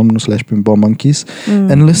patreon.com/pinballmonkeys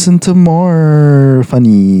and listen to more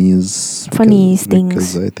funnies. Funnies things.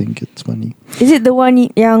 Because I think it's funny. Is it the one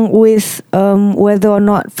yang with whether or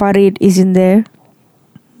not Farid is in there?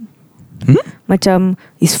 Macam,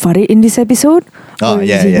 is Farid in this episode? Oh, Or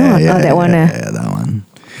yeah, is he not? yeah. That one. Yeah, that one.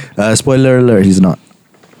 Spoiler alert, he's not.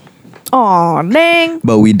 Oh, dang.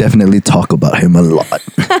 But we definitely talk about him a lot.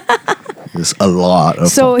 There's a lot of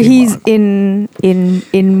So talking he's about. in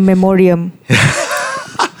memoriam.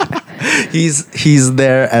 He's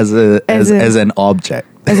there as an object.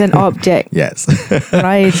 As an object. Yes.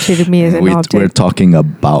 Ryan treated me as an object. We're talking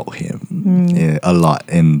about him a lot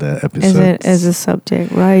in the episode. As a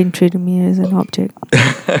subject. Ryan treated me as an object.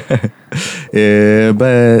 Yeah,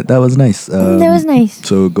 but that was nice. That was nice.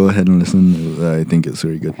 So go ahead and listen. I think it's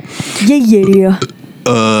very good. Yeah.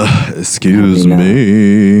 Excuse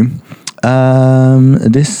me.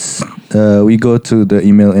 This we go to the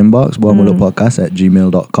email inbox,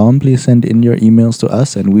 buatmulutpodcast@gmail.com. Please send in your emails to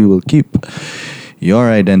us and we will keep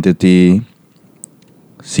your identity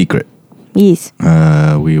secret. Yes.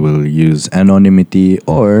 We will use anonymity,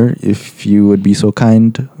 or if you would be so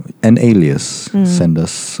kind, an alias. Send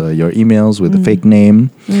us your emails with a fake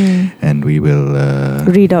name, and we will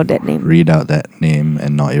read out that name. Read out that name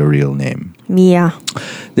and not your real name. Yeah.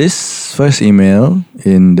 This first email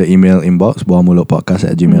in the email inbox,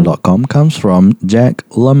 buahmulutpodcast@gmail.com, comes from Jack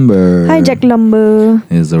Lumber. Hi, Jack Lumber.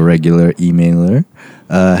 He's a regular emailer.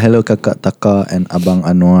 Hello, Kakak Taka and Abang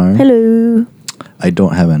Anwar. Hello. I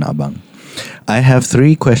don't have an abang. I have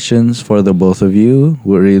 3 questions for the both of you.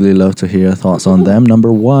 Would really love to hear your thoughts on them.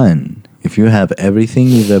 Number 1, if you have everything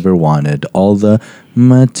you've ever wanted, all the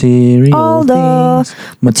material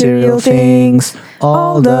things,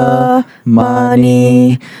 all the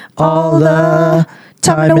money, all the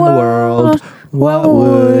time in the world, what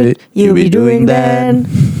would you be doing then?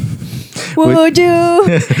 Would you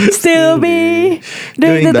still be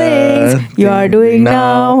doing the things you are doing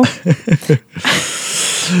now?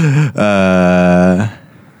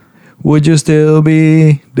 Would you still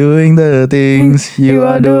be doing the things you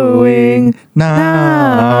are doing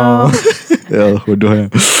now?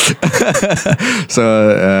 So,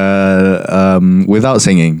 without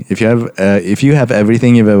singing, if you have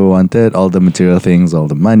everything you've ever wanted, all the material things, all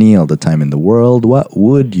the money, all the time in the world, what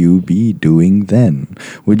would you be doing then?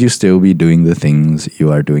 Would you still be doing the things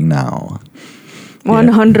you are doing now?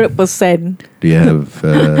 100%. Do you have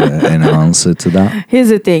an answer to that? Here's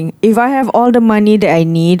the thing. If I have all the money that I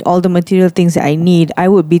need, all the material things that I need, I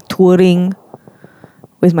would be touring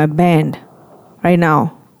with my band right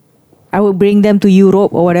now. I would bring them to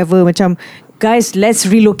Europe or whatever. Macam, guys, let's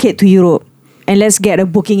relocate to Europe and let's get a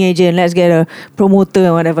booking agent, let's get a promoter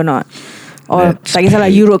and whatever not. Or tak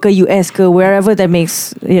kisahlah Europe ke US ke, wherever that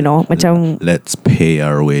makes, macam. Let's pay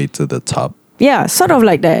our way to the top. Yeah, sort of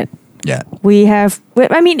like that. Yeah. I have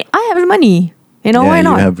money. Why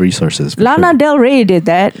not? You have resources. Lana Del Rey did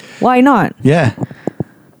that. Why not? Yeah.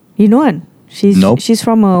 You know what? She's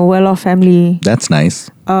from a well-off family. That's nice.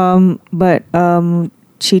 But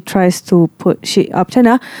she tries to put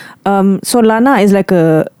so Lana is like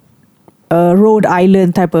a Rhode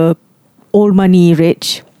Island type of old money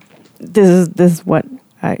rich. This is what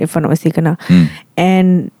if I'm not mistaken.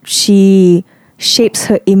 And she shapes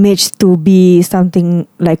her image to be something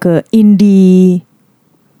like a indie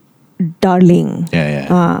darling.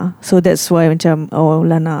 Yeah. So that's why macam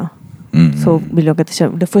Lana. So bila kata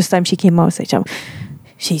the first time she came out, it's like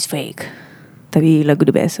she's fake. Tapi lagu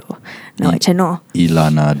the best. So now macam no.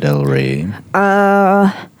 Lana Del Rey.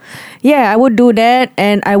 Yeah, I would do that,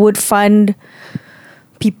 and I would fund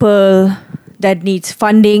people that needs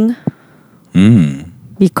funding.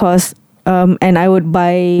 Because and I would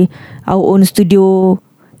buy our own studio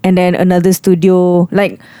and then another studio.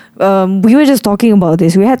 Like we were just talking about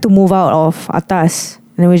this. We had to move out of atas,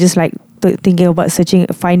 and we were just like thinking about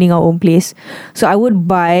finding our own place. So I would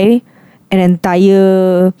buy an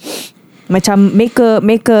entire macam make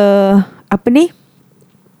a apa ni?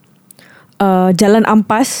 Jalan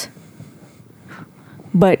Ampas,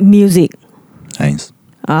 but music. Nice.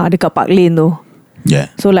 Dekat Park Lane tu.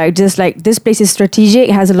 Yeah. So just like this place is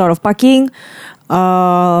strategic, has a lot of parking,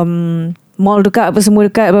 mall dekat, apa semua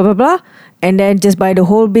dekat, blah blah blah, and then just buy the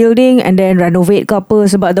whole building and then renovate ke apa.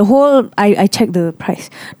 Sebab the whole, I check the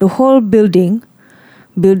price. The whole building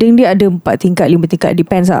dia ada 4 tingkat, 5 tingkat,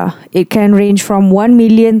 depends lah. It can range from 1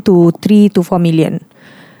 million to 3 to 4 million.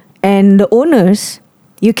 And the owners,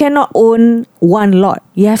 you cannot own one lot.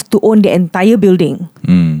 You have to own the entire building,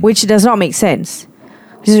 which does not make sense.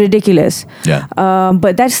 It's ridiculous. Yeah.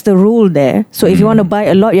 But that's the rule there. So if you want to buy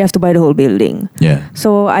a lot, you have to buy the whole building. Yeah.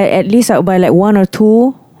 So I would buy like 1 or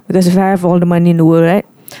 2, because if I have all the money in the world, right?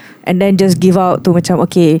 And then just give out to macam,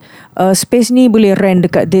 okay, space ni boleh rent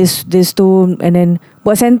dekat this tu, and then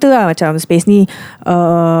buat center lah, macam space ni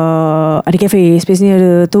ada cafe, space ni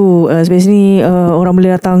ada tu, space ni orang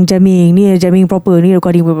boleh datang jamming, ni jamming proper, ni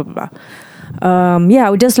recording, blah blah blah. Yeah,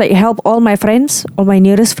 I would just like help all my friends, all my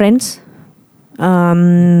nearest friends. Apa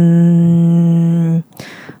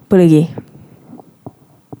lagi?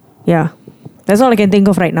 Yeah, that's all I can think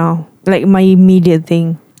of right now. Like my immediate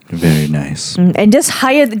thing. Very nice. And just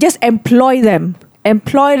employ them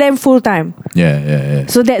full time. Yeah.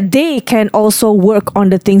 So that they can also work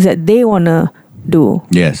on the things that they wanna do.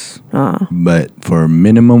 Yes. But for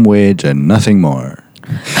minimum wage and nothing more.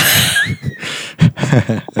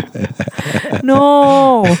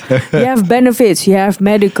 No, you have benefits, you have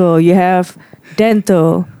medical, you have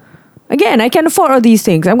dental. Again, I can afford all these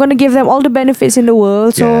things. I'm gonna give them all the benefits in the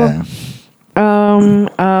world. So,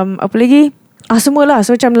 apa lagi? Semua lah.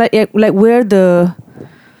 So macam like we're the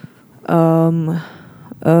a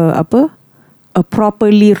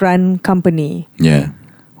properly run company. Yeah.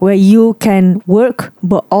 where you can work,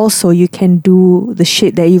 but also you can do the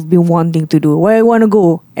shit that you've been wanting to do. Where you want to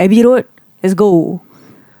go? Abbey Road? Let's go.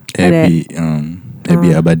 Abby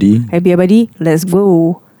Abadi Abby Abadi? Let's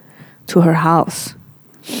go to her house.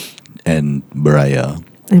 and Beraya.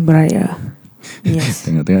 And Beraya. Yes.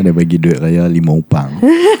 Tengok-tengok dia bagi duit raya 5 upang.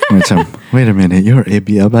 Macam, wait a minute, you're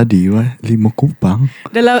Abby Abadi, what? 5 upang?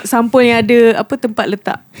 Dalam sampul yang ada apa tempat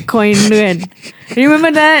letak coin tu kan.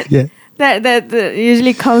 Remember that? Yeah. That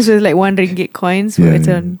usually comes with like 1 ringgit coins. Yeah, But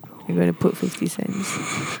you're going to put 50 cents.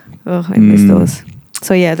 Oh, I miss those.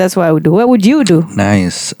 So yeah, that's what I would do. What would you do?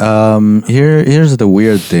 Nice. Here's the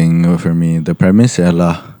weird thing for me. The premise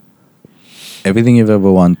ialah everything you've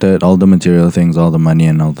ever wanted, all the material things, all the money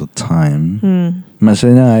and all the time.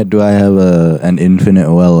 Maksudnya, do I have an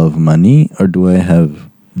infinite well of money, or do I have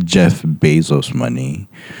Jeff Bezos money?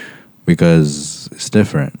 Because it's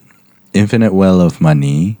different. Infinite well of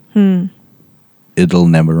money, it'll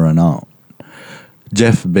never run out.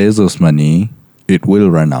 Jeff Bezos money, it will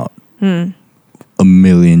run out.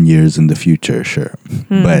 1,000,000 years in the future, sure.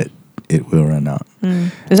 But it will run out.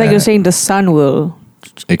 It's like you're saying the sun will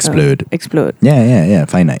Explode. Explode. Yeah.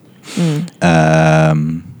 Finite.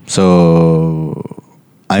 So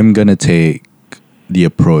I'm gonna take the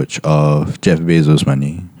approach of Jeff Bezos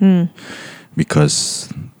money because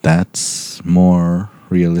that's more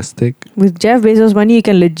realistic. With Jeff Bezos money, you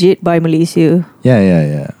can legit buy Malaysia.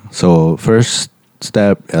 Yeah. So first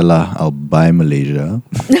step, I'll buy Malaysia.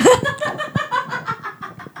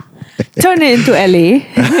 Turn it into LA.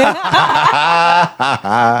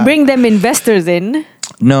 Bring them investors in.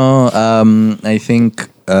 No, I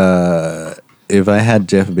think if I had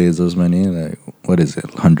Jeff Bezos money, like, what is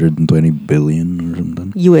it, 120 billion or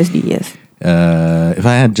something? USD, yes. If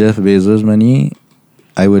I had Jeff Bezos money,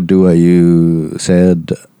 I would do what you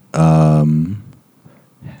said,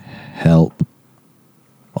 help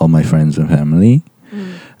all my friends and family.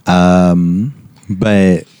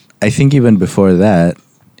 But I think even before that,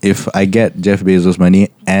 if I get Jeff Bezos money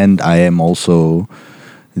and I am also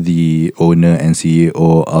the owner and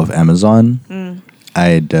CEO of Amazon,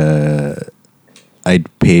 I'd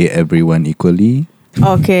pay everyone equally.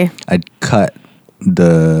 Okay. I'd cut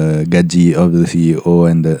the gaji of the CEO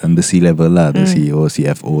and the C level lah, the CEO,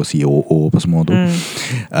 CFO, COO apa semua tu,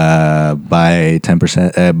 by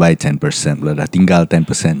 10%, by 10% lah, dah tinggal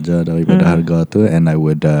 10% je daripada harga tu, and I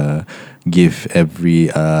would give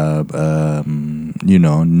every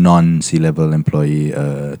non C level employee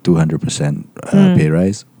 200% pay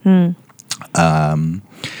rise. And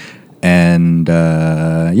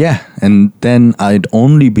then I'd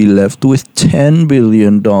only be left with $10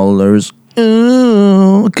 billion.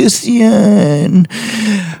 Oh, kesian.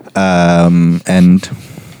 And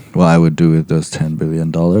what I would do with those $10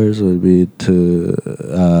 billion would be to,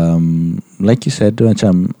 like you said,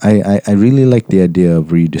 macam, I really like the idea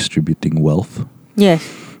of redistributing wealth. Yes.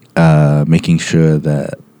 Making sure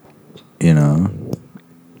that,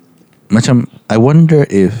 macam, I wonder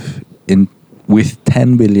if with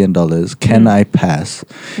 $10 billion, can I pass?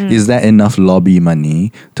 Is that enough lobby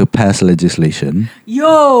money to pass legislation?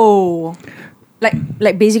 Yo!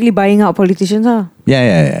 Like basically buying out politicians, huh?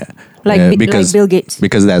 Yeah. Like Bill Gates.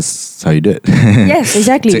 Because that's how you do it. Yes,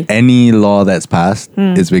 exactly. So any law that's passed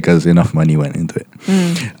is because enough money went into it.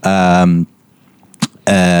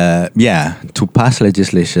 To pass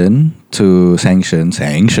legislation, to sanction,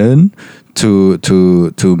 to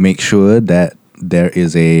make sure that there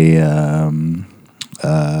is a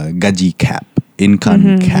gaji cap,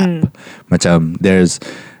 income cap. Macam there's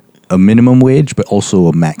a minimum wage but also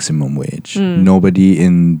a maximum wage. Nobody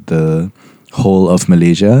in the whole of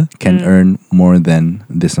Malaysia can earn more than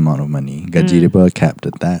this amount of money. Gaji dia capped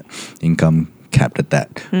at that, income capped at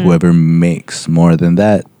that. Whoever makes more than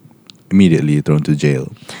that, immediately thrown to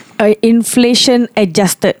jail. Inflation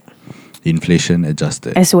adjusted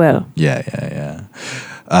as well. Yeah.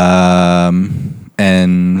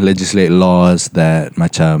 And legislate laws that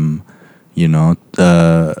macam,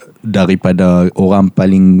 daripada orang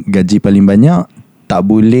gaji paling banyak tak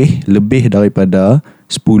boleh lebih daripada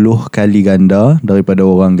 10 kali ganda daripada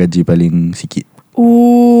orang gaji paling sikit.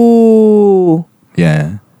 Ooh.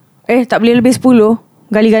 Yeah. Tak boleh lebih 10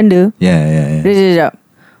 kali ganda. Yeah. Sekejap.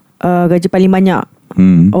 Gaji paling banyak.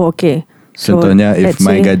 Oh, okay. So, contohnya, if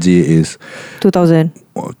my gaji is 2,000,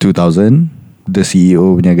 the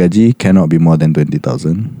CEO punya gaji cannot be more than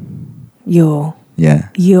 20,000. Yo.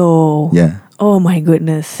 Yeah. Oh my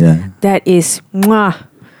goodness. Yeah. That is mwah.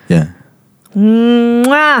 Yeah.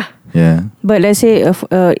 Mwah. Yeah. But let's say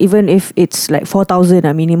even if it's like 4,000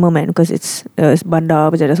 minimum, because it's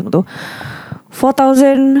bandar berjaya semua tu,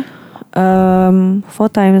 4,000 4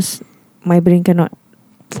 times my brain cannot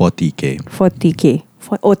 40K. 40K.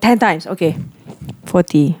 10 times. Okay.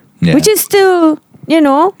 40. Yeah. Which is still,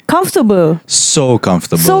 comfortable. So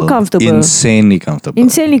comfortable. So comfortable. Insanely comfortable.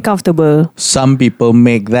 Insanely comfortable. Some people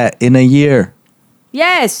make that in a year.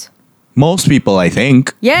 Yes. Most people, I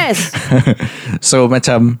think. Yes. So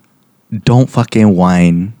macam, don't fucking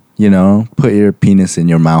whine. Put your penis in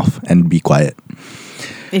your mouth and be quiet.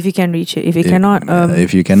 If you can reach it. If you cannot,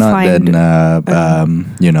 if you cannot, find, then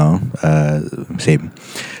same.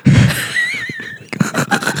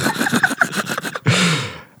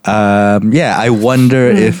 I wonder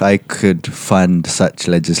if I could fund such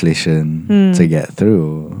legislation to get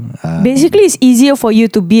through. Basically, it's easier for you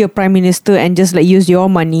to be a prime minister and just use your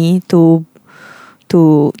money to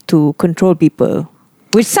control people,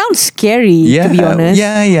 which sounds scary, to be honest.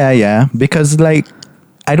 Yeah. Because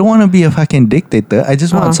I don't want to be a fucking dictator. I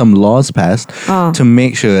just want some laws passed to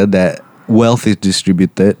make sure that wealth is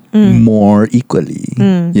distributed more equally.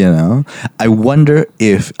 I wonder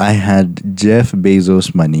if I had Jeff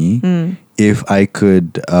Bezos' money, if I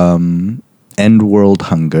could end world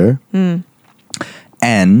hunger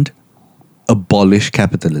and abolish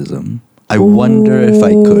capitalism. I wonder if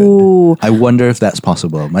I could. I wonder if that's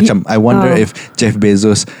possible. Macam, I wonder if Jeff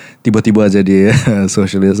Bezos tiba-tiba jadi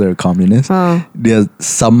socialist or communist. Dia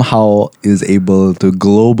somehow is able to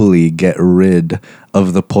globally get rid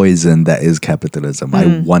of the poison that is capitalism.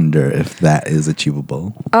 I wonder if that is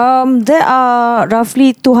achievable. There are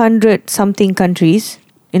roughly 200 something countries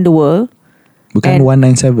in the world. Bukan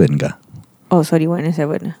 197 kah? Oh, sorry,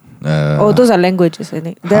 197. Those are languages, I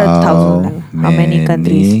think. There are thousands. How many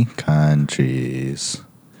countries? Countries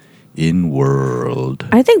in world.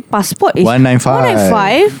 I think passport is 195.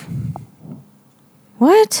 195?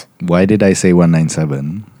 What? Why did I say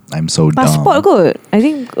 197? I'm so Passport dumb. good. I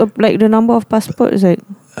think the number of passport is I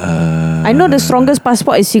know the strongest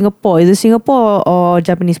passport is Singapore. Is it Singapore or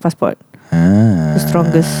Japanese passport? The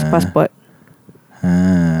strongest passport.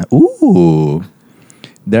 Ooh.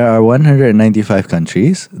 There are 195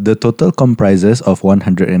 countries. The total comprises of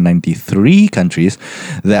 193 countries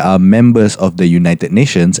that are members of the United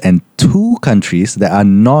Nations and 2 countries that are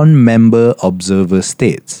non-member observer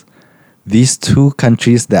states. These 2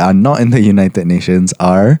 countries that are not in the United Nations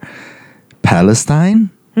are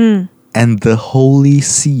Palestine and the Holy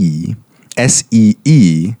See.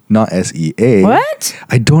 SEE, not SEA. What?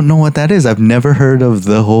 I don't know what that is. I've never heard of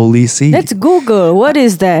the Holy See. Let's Google. What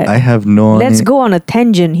is that? I have no idea. Let's go on a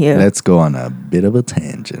tangent here. Let's go on a bit of a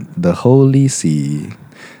tangent. The Holy See.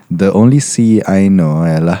 The only sea I know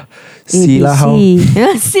ialah Silahau.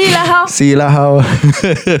 Silahau. Silahau.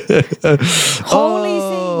 Holy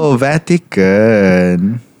See.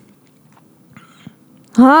 Vatican.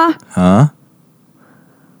 Huh?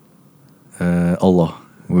 Allah.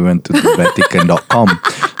 We went to Vatican.com.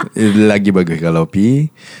 Lagi bagus kalau pi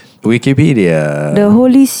Wikipedia. The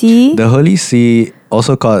Holy See. The Holy See,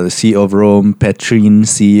 also called the See of Rome, Petrine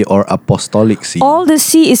See, or Apostolic See. All the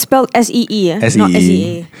C is spelled S-E-E, not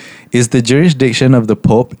S-E-A. Is the jurisdiction of the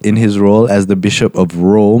Pope in his role as the Bishop of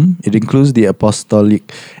Rome. It includes the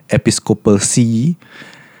Apostolic Episcopal See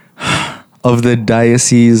of the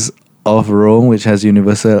Diocese of Rome, which has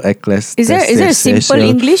universal ecclesiastical. Is there a simple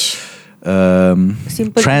English?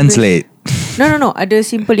 Simple translate. English. No. Ada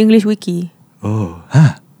simple English wiki. Oh,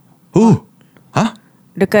 huh? Who? Huh?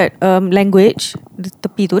 Dekat language di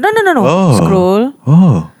tepi tu. No. Oh. Scroll.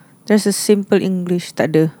 Oh. There's a simple English.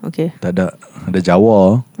 Tak ada. Okay. Tak ada. Ada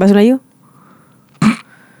Jawa. Bahasa Melayu?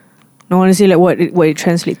 No, honestly, what it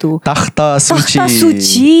translate to. Takhta Suci. Takhta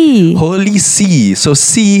Suci. Holy See. So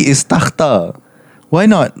See is takhta. Why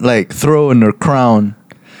not throne or crown?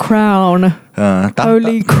 Crown.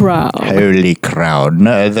 Holy crown. Holy crown.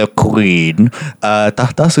 The queen.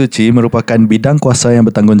 Takhta Suci merupakan bidang kuasa yang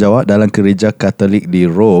bertanggungjawab dalam gereja Katolik di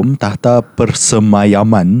Rom. Takhta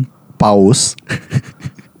persemayaman Paus.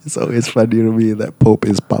 It's always funny to me that Pope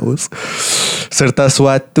is Paus. Serta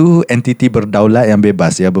suatu entiti berdaulat yang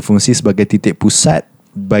bebas yang berfungsi sebagai titik pusat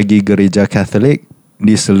bagi gereja Katolik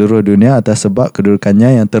di seluruh dunia atas sebab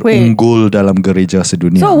kedudukannya yang terunggul dalam gereja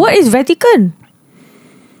sedunia. So what is Vatican?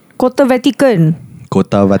 Kota Vatican.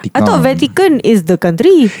 Kota Vatikan. I thought Vatican is the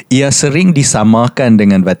country. Ia sering disamakan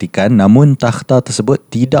dengan Vatikan, namun takhta tersebut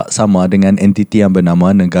tidak sama dengan entiti yang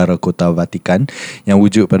bernama Negara Kota Vatikan yang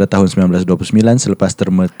wujud pada tahun 1929 selepas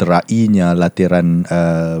termeterainya Lateran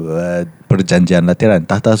Perjanjian Lateran.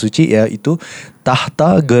 Takhta Suci iaitu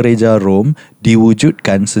takhta Gereja Rom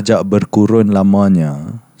diwujudkan sejak berkurun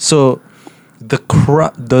lamanya. So the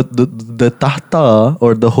takhta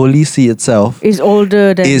or the Holy See itself is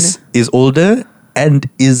older than is older and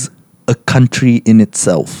is a country in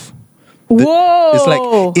itself. Whoa! It's like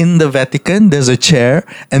in the Vatican, there's a chair,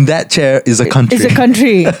 and that chair is a country. It's a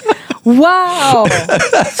country. Wow.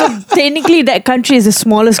 So technically that country is the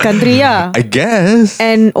smallest country, yeah. I guess.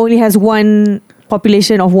 And only has one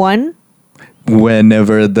population of one.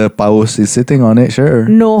 Whenever the paus is sitting on it, sure.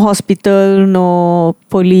 No hospital, no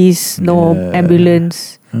police, no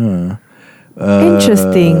ambulance.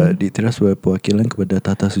 Interesting. Dikira sebagai perwakilan kepada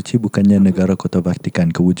Tata Suci bukannya negara Kota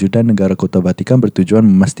Vatikan. Kewujudan negara Kota Vatikan bertujuan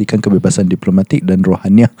memastikan kebebasan diplomatik dan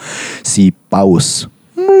rohaniah si paus.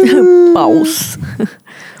 Paus.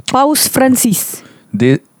 Paus Francis.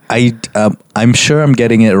 I'm sure I'm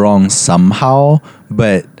getting it wrong somehow,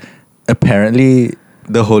 but apparently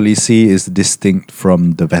the Holy See is distinct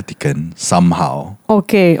from the Vatican somehow.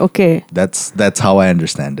 Okay. That's how I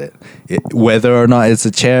understand it. Whether or not it's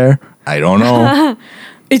a chair, I don't know.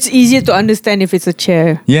 It's easier to understand if it's a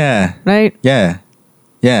chair. Yeah. Right? Yeah.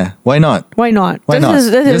 Why not? Why not? Why not?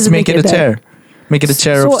 Let's make it a that. chair. Make it a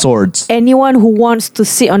chair of swords. Anyone who wants to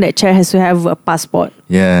sit on that chair has to have a passport.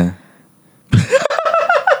 Yeah.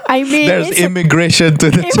 I mean, There's immigration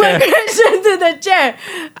to the chair. immigration to the chair.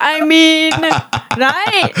 I mean,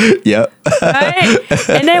 right? Yep. Right?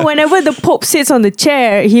 And then whenever the Pope sits on the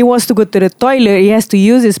chair, he wants to go to the toilet, he has to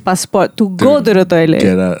use his passport to go to the toilet.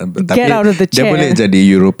 Get out of the chair. Dia boleh jadi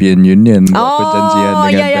European Union buat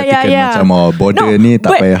perjanjian dengan Vatican macam border ni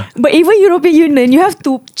tak payah. But even European Union, you have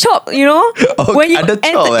to chop, you know? Oh, ada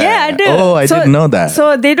chop ada. Oh, I didn't know that.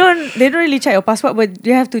 So they don't really check your passport, but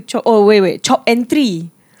you have to chop. Oh, wait. Chop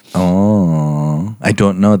entry. Oh, I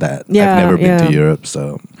don't know that. Yeah, I've never been to Europe,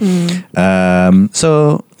 so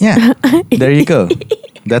so yeah, there you go.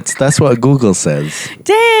 That's what Google says.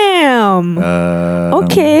 Damn.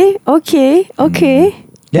 Okay.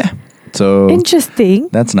 Yeah. So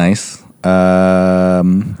interesting. That's nice.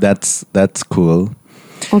 That's cool.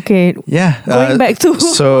 Okay. Yeah. Going back to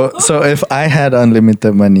so if I had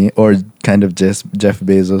unlimited money or kind of just Jeff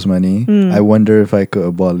Bezos money, I wonder if I could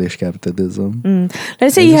abolish capitalism.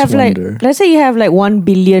 Let's say you have like $1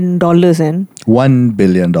 billion and $1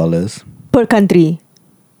 billion per country.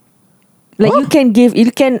 Like you can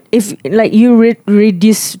if like you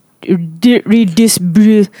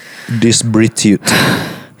redistribute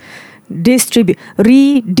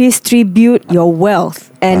your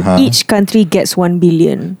wealth, and each country gets 1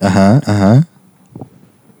 billion.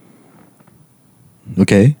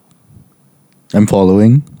 Okay, I'm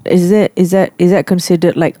following. Is that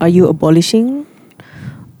considered like, are you abolishing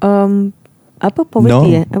poverty?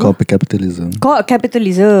 No, called capitalism. Called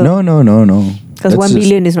capitalism. No. Because 1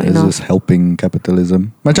 billion is not enough. It's just helping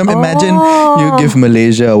capitalism. Imagine you give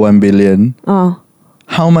Malaysia 1 billion.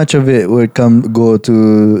 How much of it would go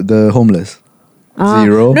to the homeless?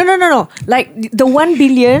 Zero? No. Like the 1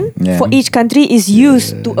 billion for each country is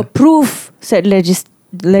used to approve said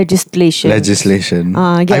legislation. I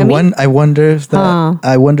wonder if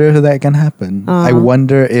that can happen. I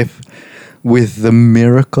wonder if with the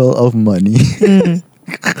miracle of money,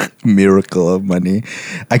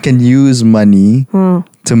 I can use money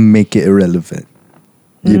to make it irrelevant.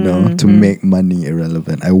 To make money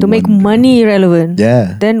irrelevant. Make money irrelevant.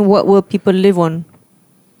 Yeah. Then what will people live on?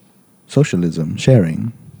 Socialism,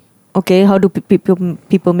 sharing. Okay, how do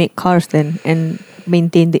people make cars then and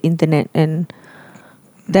maintain the internet, and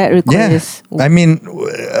that requires? Yeah. I mean,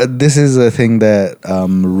 this is a thing that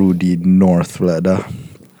Rudy North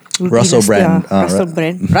Russell Brand. Russell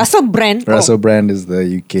Brand. Russell Brand is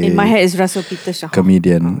the UK. In my head is Russell Peter Shah.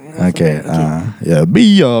 Comedian. Okay. Be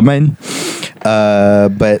your man.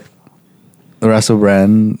 But Russell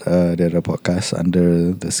Brand did a podcast,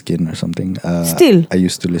 Under the Skin or something. Still? I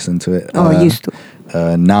used to listen to it. Used to.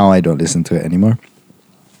 Now I don't listen to it anymore.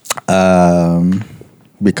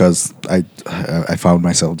 Because I found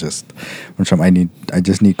myself I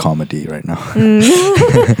just need comedy right now.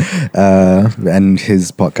 And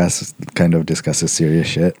his podcast kind of discusses serious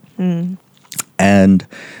shit. And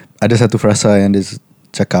ada satu frasa yang dia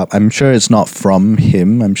cakap, I'm sure it's not from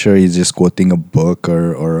him, I'm sure he's just quoting a book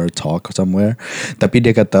or a talk somewhere, tapi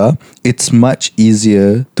dia kata it's much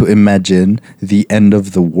easier to imagine the end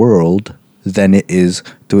of the world than it is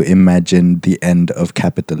to imagine the end of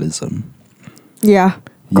capitalism. Yeah,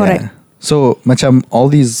 correct. Yeah. So macam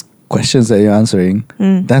all these questions that you're answering,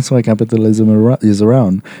 that's why capitalism is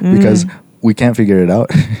around, because we can't figure it out.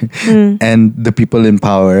 And the people in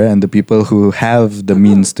power and the people who have the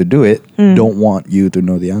means to do it don't want you to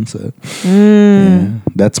know the answer. Yeah,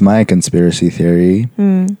 that's my conspiracy theory.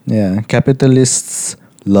 Yeah, capitalists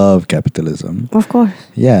love capitalism. Of course.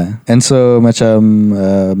 Yeah. And so macam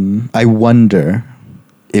I wonder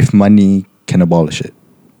if money can abolish it.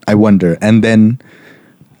 I wonder. And then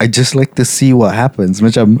I just like to see what happens.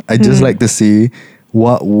 Macam, I just like to see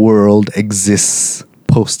what world exists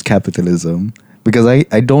post-capitalism. Because I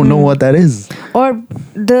don't know what that is. Or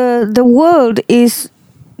the world is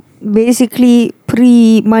basically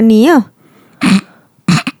pre-money, yeah.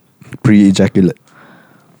 Pre-ejaculate.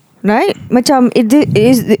 Right? Macam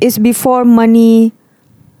it's before money.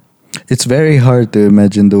 It's very hard to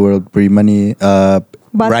imagine the world pre-money.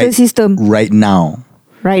 Barter system. Right now.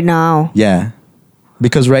 Right now. Yeah.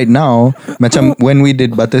 Because right now, macam when we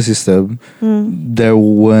did barter system, there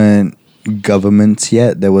weren't governments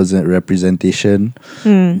yet. There wasn't representation.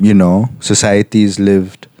 You know, societies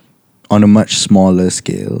lived on a much smaller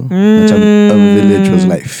scale. Macam a village was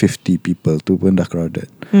like 50 people. Tu pun dah crowded.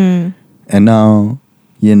 And now,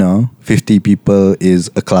 you know, 50 people is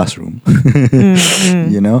a classroom.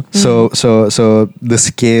 You know? So the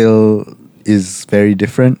scale is very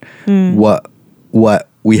different. What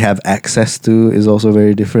we have access to is also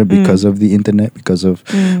very different because of the internet, because of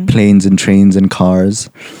planes and trains and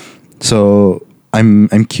cars. So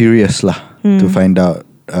I'm curious lah to find out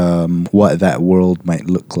what that world might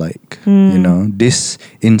look like. You know,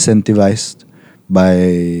 disincentivized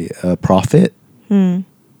by profit.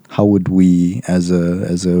 How would we as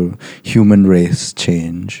a human race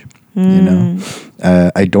change? You know,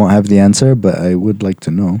 I don't have the answer, but I would like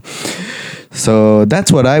to know. So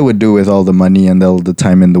that's what I would do with all the money and all the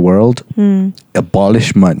time in the world.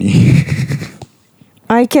 Abolish money.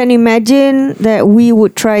 I can imagine that we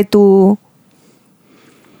would try to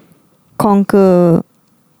conquer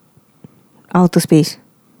outer space.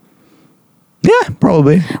 Yeah,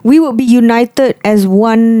 probably. We would be united as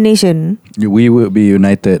one nation. We would be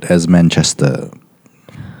united as Manchester.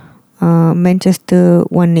 Manchester,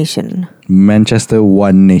 one nation. Manchester,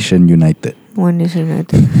 one nation united. One nation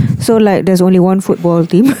united. So like there's only one football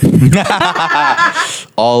team.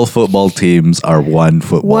 All football teams are one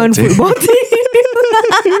football team. Football team.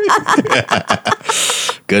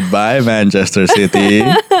 Goodbye, Manchester City.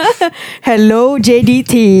 Hello,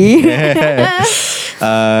 JDT.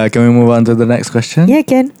 Can we move on to the next question? Yeah,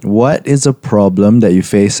 can. What is a problem that you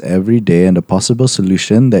face every day and a possible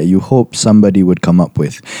solution that you hope somebody would come up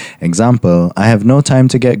with? Example, I have no time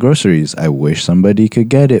to get groceries. I wish somebody could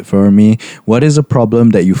get it for me. What is a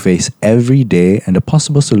problem that you face every day and a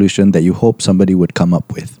possible solution that you hope somebody would come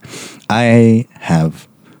up with? I have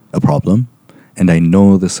a problem and I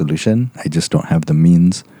know the solution. I just don't have the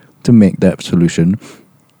means to make that solution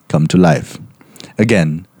come to life.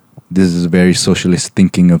 Again, this is very socialist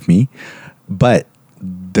thinking of me, but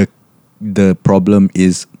the problem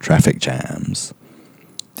is traffic jams.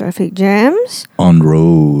 Traffic jams? On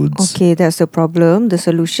roads. Okay, that's the problem. The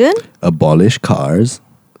solution? Abolish cars.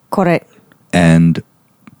 Correct. And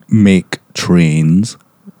make trains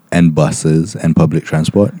and buses and public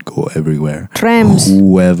transport go everywhere. Trams.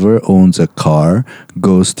 Whoever owns a car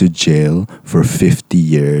goes to jail for 50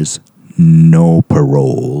 years. No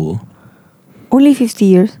parole. Only 50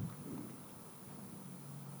 years?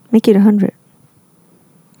 Make it 100.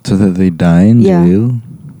 So that they die in jail?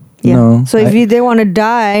 Yeah. No. So if you don't want to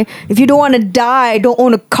die, don't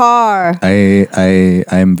own a car.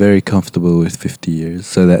 I'm very comfortable with 50 years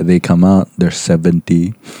so that they come out, they're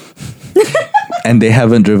 70. And they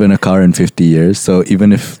haven't driven a car in 50 years. So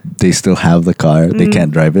even if they still have the car, they can't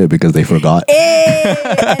drive it because they forgot.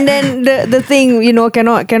 And then the thing, you know,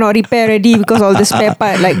 cannot repair already because all the spare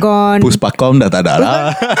part like gone. Puspakom dah tak ada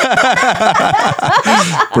lah.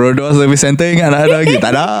 Prodor Service Center ingat nak ada lagi? Tak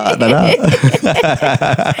ada.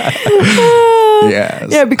 Yes.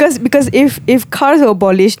 Yeah, because if cars were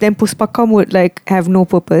abolished, then Puspakom would like have no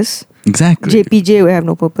purpose. Exactly. JPJ would have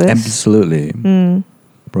no purpose. Absolutely.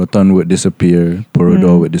 Proton would disappear,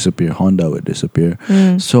 Perodor would disappear, Honda would disappear.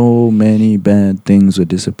 So many bad things would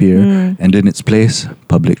disappear. And in its place,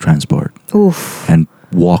 public transport. Oof. And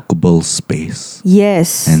walkable space.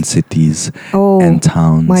 Yes. And cities and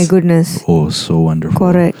towns. My goodness. Oh, so wonderful.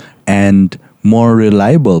 Correct. And more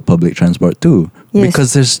reliable public transport too. Yes.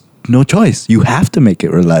 Because there's no choice. You have to make it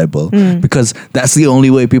reliable. Because that's the only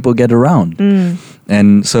way people get around.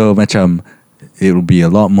 And so, macam, it'll be a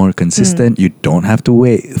lot more consistent. You don't have to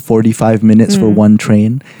wait 45 minutes for one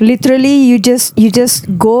train. Literally, you just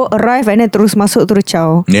go arrive and then terus masuk terus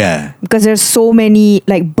ciao. Yeah. Because there's so many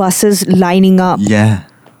like buses lining up. Yeah.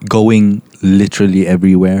 Going literally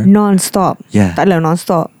everywhere. Non-stop. Yeah. Tak adalah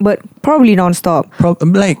non-stop, but probably non-stop.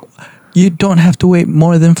 Like, you don't have to wait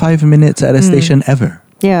more than 5 minutes at a station ever.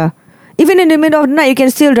 Yeah. Even in the middle of the night, you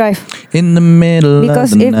can still drive. In the middle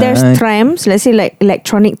because of the if night. there's trams, let's say like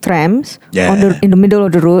electronic trams in the middle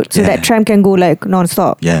of the road, so that tram can go like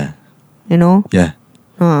non-stop. Yeah. You know? Yeah.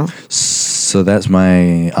 So that's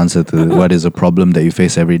my answer to what is a problem that you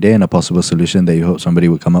face every day and a possible solution that you hope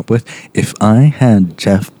somebody would come up with. If I had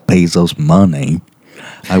Jeff Bezos' money,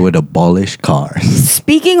 I would abolish cars.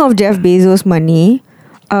 Speaking of Jeff Bezos' money,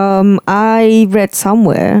 I read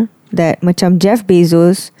somewhere that macam Jeff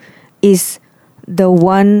Bezos is the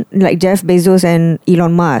one, like Jeff Bezos and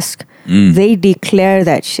Elon Musk, they declare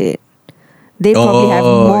that shit. They probably have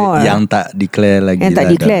more. Yang tak declare lagi. Yang tak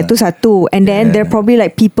lah declare dah. tu satu. And then Yeah. there are probably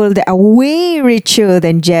like people that are way richer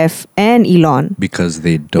than Jeff and Elon Because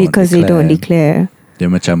they don't because declare. they don't declare.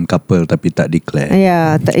 Dia macam couple tapi tak declare.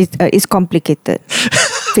 Yeah, it's complicated.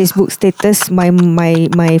 Facebook status, my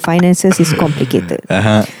finances is complicated.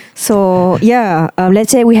 Uh-huh. So yeah,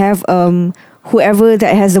 let's say we have whoever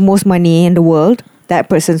that has the most money in the world, that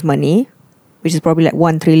person's money, which is probably like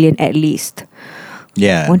 1 trillion at least.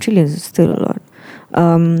 Yeah. 1 trillion is still a lot.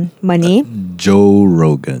 Money. Joe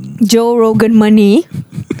Rogan. Joe Rogan money.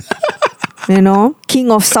 You know, King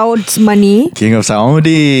of Saud's money. King of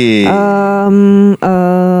Saudi. Then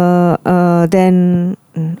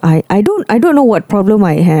I don't know what problem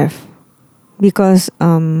I have because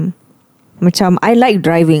macam I like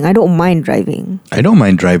driving. I don't mind driving. I don't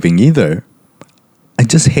mind driving either. I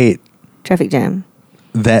just hate Traffic jam.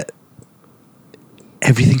 that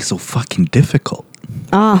everything's so fucking difficult.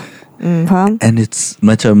 Faham? And it's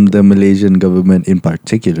macam the Malaysian government in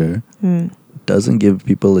particular doesn't give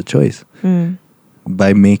people a choice.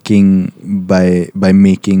 By making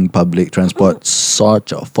public transport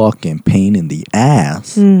such a fucking pain in the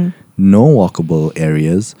ass. No walkable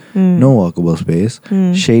areas, no walkable space,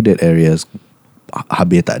 shaded areas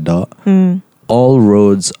habis tak ada. All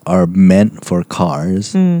roads are meant for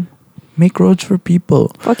cars. Make roads for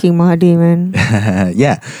people. Fucking Mahathir, man.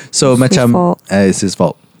 Yeah. So It's his macam fault. it's his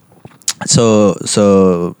fault. So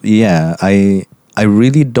yeah, I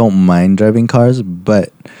really don't mind driving cars,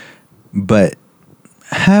 but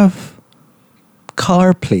have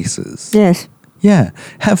car places. Yes. Yeah,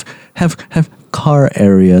 have car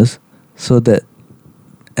areas so that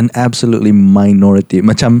an absolutely minority,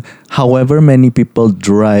 macam however many people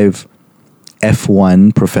drive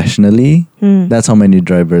F1 professionally, that's how many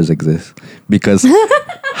drivers exist. Because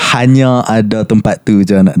hanya ada tempat tu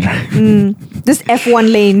je nak drive. Just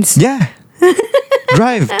F1 lanes. Yeah.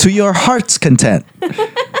 Drive to your heart's content.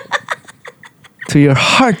 To your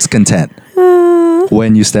heart's content.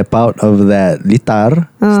 When you step out of that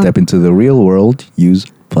litar, step into the real world, use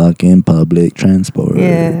fucking public transport.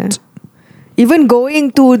 Yeah. Even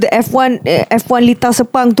going to the F1 Lita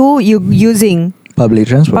Sepang tu, you using Public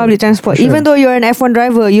transport. public transport. Sure. Even though you're an F1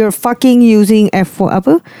 driver, you're fucking using F1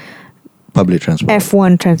 apa? Public transport.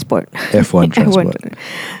 F1 transport. F1 transport.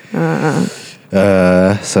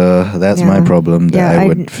 So that's my Yeah. problem that Yeah, I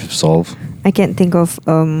would solve. I can't think of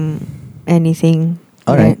anything.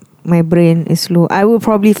 All right. My brain is slow. I will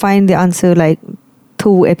probably find the answer like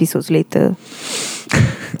 2 episodes later.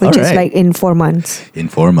 Which is Alright. like in 4 months. In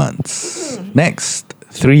 4 months. Next,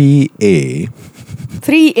 3A.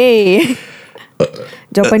 3A.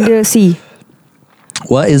 Jawapan dia C.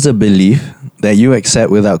 What is a belief that you accept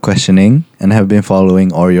without questioning and have been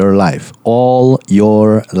following all your life? All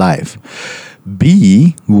your life.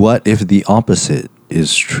 B. What if the opposite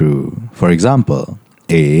is true? For example,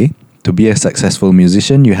 A. To be a successful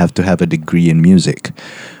musician, you have to have a degree in music.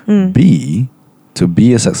 B. To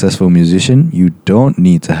be a successful musician, you don't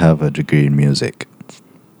need to have a degree in music.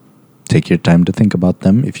 Take your time to think about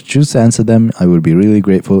them. If you choose to answer them, I would be really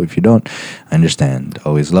grateful. If you don't, I understand.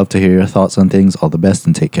 Always love to hear your thoughts on things. All the best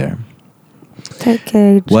and take care. Take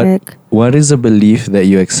care, Jack. What is a belief that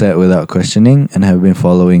you accept without questioning and have been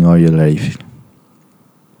following all your life?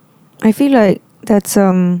 I feel like that's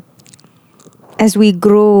as we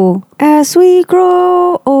grow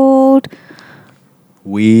old,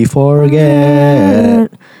 We forget.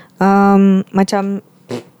 macam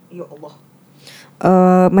ya Allah.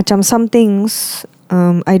 Macam some things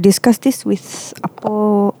I discussed this with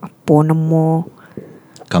apa nama.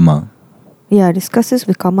 Kama. Yeah, I discussed this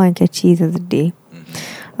with Kama and Catchy the other day.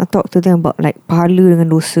 I talked to them about like pahala dengan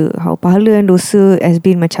dosa. How pahala and dosa has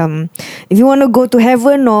been macam, if you want to go to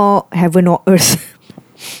heaven or earth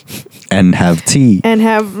And have tea. and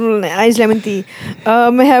have ice lemon tea,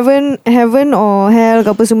 heaven or hell ke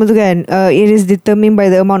apa semua tu kan, it is determined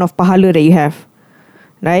by the amount of pahala that you have,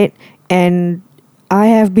 right? And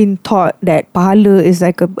I have been taught that pahala is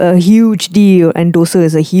like a huge deal and dosa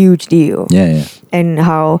is a huge deal. Yeah. And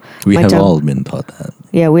how We have macam, all been taught that.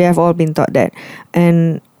 yeah, we have all been taught that.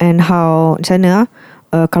 And how macam mana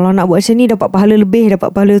kalau nak buat macam ni dapat pahala lebih,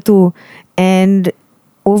 dapat pahala tu. And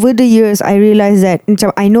over the years I realised that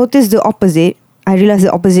macam I noticed the opposite. I realised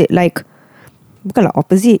the opposite. Like bukanlah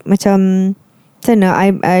opposite, macam sana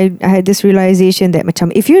I had this realization that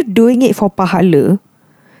macam if you're doing it for pahala,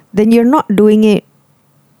 then you're not doing it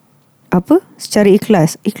apa? Secara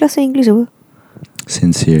ikhlas. Ikhlas in English apa?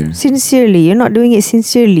 Sincere. Sincerely. You're not doing it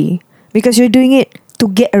sincerely because you're doing it to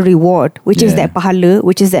get a reward, which is that pahala,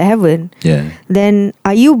 which is that heaven. Yeah. Then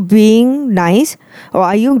are you being nice, or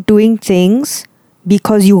are you doing things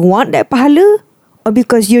because you want that pahala, or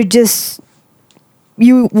because you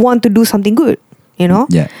want to do something good, you know?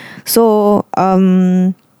 Yeah. So I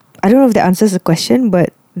don't know if that answers the question,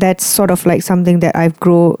 but that's sort of like something that I've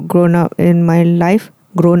grown up with in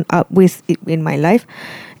my life,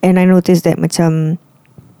 and I noticed that macam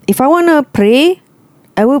if I want to pray,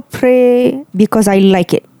 I will pray because I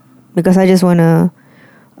like it, because I just want to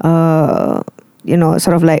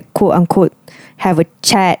sort of like quote unquote have a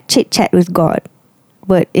chit chat with God,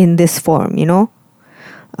 but in this form, you know.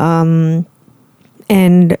 I'm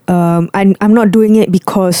not doing it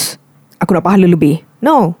because aku nak pahala lebih.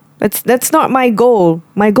 No, that's not my goal.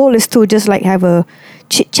 My goal is to just like have a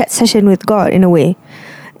chit chat session with God in a way,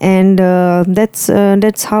 and that's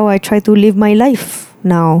how I try to live my life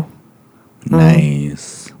now.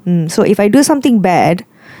 Nice. So if I do something bad,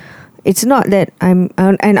 it's not that and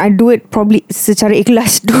I do it probably secara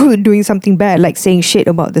ikhlas doing something bad, like saying shit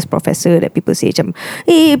about this professor that people say macam,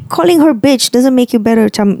 hey, calling her bitch doesn't make you better.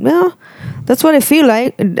 Macam, yeah, that's what I feel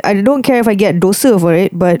like. I don't care if I get dosa for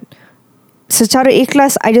it, but secara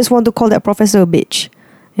ikhlas, I just want to call that professor a bitch,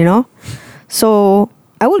 you know. So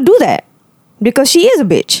I will do that because she is a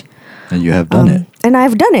bitch. And you have done it. And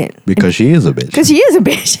I've done it Because she is a bitch. Because she is a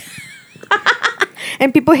bitch.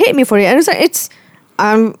 And people hate me for it. And it's like,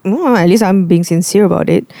 at least I'm being sincere about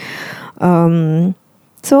it.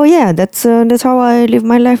 So yeah, that's how I live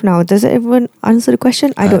my life now. Does everyone answer the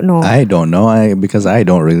question? I don't know. I don't know. Because I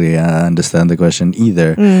don't really understand the question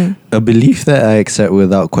either. A belief that I accept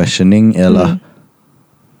without questioning ialah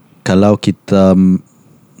kalau kita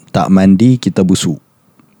tak mandi, kita busuk.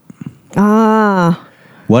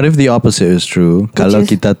 What if the opposite is true? Kalau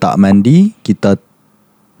kita tak mandi, kita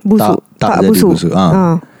busuk. tak jadi busuk.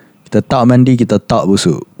 Kita tak mandi, kita tak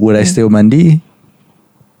busuk. Would I still mandi?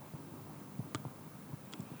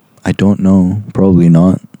 I don't know. Probably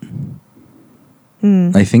not.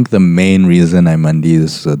 I think the main reason I mandi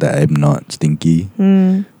is so that I'm not stinky.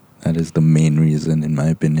 That is the main reason, in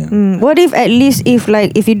my opinion. What if at least if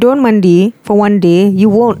you don't mandi for one day, you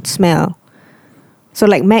won't smell? So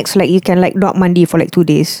like max, like you can like not mandi for like 2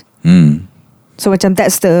 days. So macam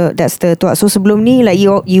that's the thought. So sebelum ni like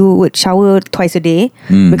you would shower twice a day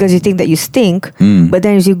because you think that you stink. But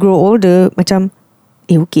then as you grow older, macam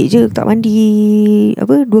okay je tak mandi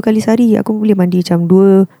 2 kali sehari, aku boleh mandi macam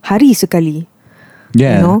 2 hari sekali.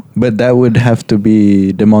 Yeah, you know? But that would have to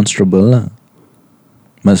be demonstrable lah.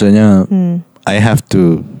 Maksudnya I have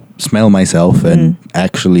to smell myself and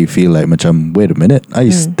actually feel like macam, wait a minute, I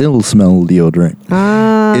still smell deodorant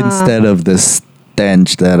instead of the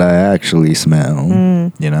stench that I actually smell.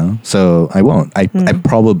 You know, so I won't. I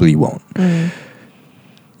probably won't.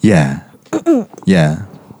 Yeah,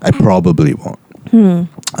 I probably won't.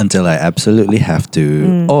 Until I absolutely have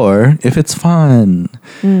to, or if it's fun.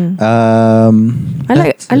 I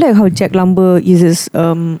like how Jack Lumber uses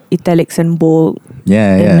italics and bold.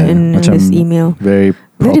 In this email. Very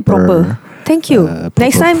proper. Thank you.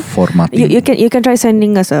 Next time, you can try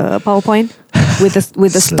sending us a PowerPoint with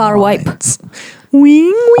the star wipe.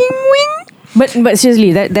 Wing wing wing. But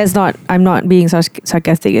seriously, that's not. I'm not being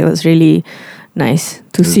sarcastic. It was really nice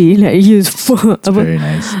to see like used for very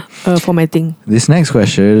nice formatting. This next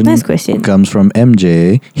question comes from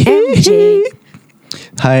MJ.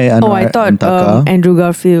 Hi, Anwar. I thought Andrew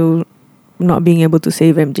Garfield not being able to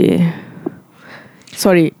save MJ.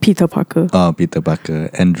 Sorry, Peter Parker. Oh, Peter Parker.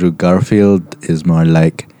 Andrew Garfield is more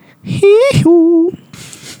like hee-hoo.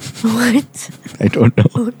 What? I don't know.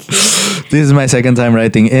 Okay. This is my second time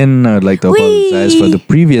writing in. I would like to apologize for the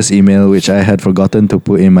previous email, which I had forgotten to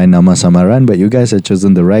put in my nama samaran, but you guys had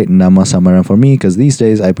chosen the right nama samaran for me because these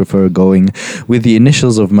days I prefer going with the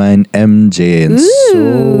initials of mine, MJ. And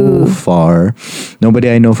so far, nobody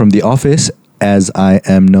I know from the office, as I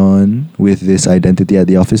am known with this identity at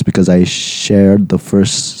the office because I shared the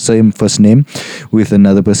same first name with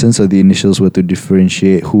another person, so the initials were to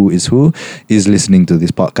differentiate who is listening to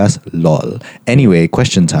this podcast. LOL. Anyway,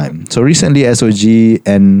 question time. So recently SOG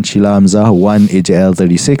and Sheila Hamzah won AJL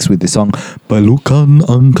 36 with the song Pelukan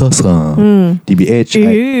Angkasa.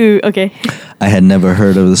 TBH. Okay. I had never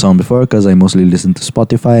heard of the song before because I mostly listened to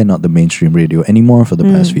Spotify, not the mainstream radio anymore for the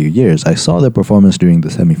past few years. I saw their performance during the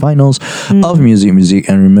semifinals of Music,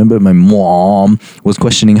 and remember my mom was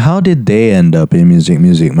questioning how did they end up in Music.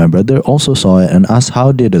 My brother also saw it and asked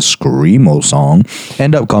how did a screamo song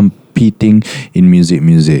end up competing in Music.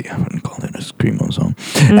 I wouldn't call it a screamo song.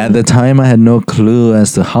 At the time, I had no clue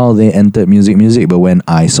as to how they entered Music, but when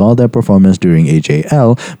I saw their performance during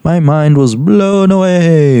AJL, my mind was blown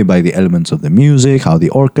away by the elements of the music, how the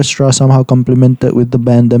orchestra somehow complemented with the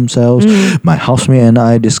band themselves. My housemate and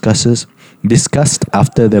I discussed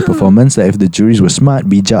after their performance that if the juries were smart,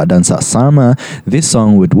 bijak dan saksama, this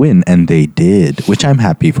song would win, and they did, which I'm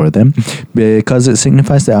happy for them because it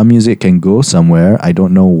signifies that our music can go somewhere. I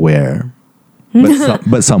don't know where,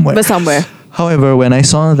 but somewhere. But somewhere. However, when I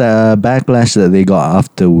saw the backlash that they got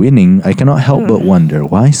after winning, I cannot help but wonder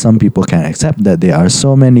why some people can't accept that there are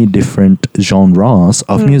so many different genres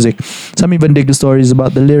of music. Some even dig the stories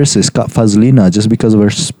about the lyricist Kak Fazlina just because of her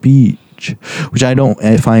speech, which I don't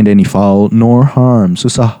find any foul nor harm.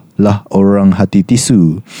 Susah lah orang hati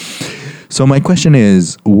tisu. So my question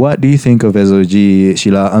is, what do you think of SOG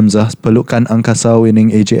Sheila Hamzah's Pelukan Angkasa winning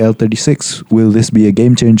AJL 36? Will this be a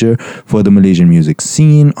game changer for the Malaysian music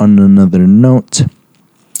scene? On another note,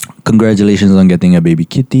 congratulations on getting a baby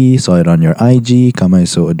kitty. Saw it on your IG. Kama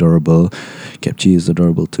is so adorable. Kepchi is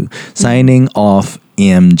adorable too. Signing off,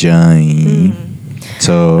 MJ.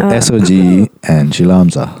 So SOG and Sheila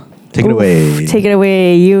Hamzah. Take it away. Take it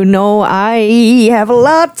away. You know I have a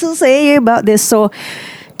lot to say about this. So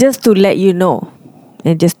just to let you know,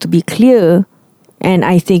 and just to be clear, and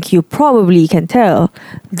I think you probably can tell,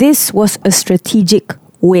 this was a strategic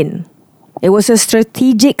win. It was a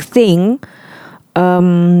strategic thing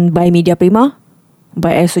by Media Prima,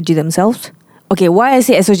 by SOG themselves. Okay, why I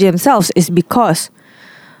say SOG themselves is because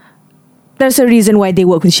there's a reason why they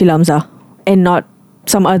work with Sheila Hamzah and not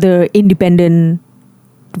some other independent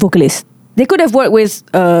vocalist. They could have worked with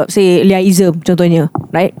say Lia Izem contohnya,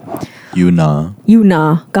 right? Yuna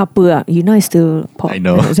ke apa lah. Yuna is still pop. I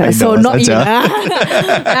know. So not Yuna.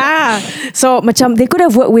 So macam they could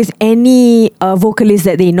have worked with any vocalist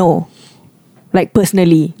that they know, like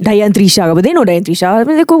personally, Dayan Trisha, but they know Dayan Trisha. I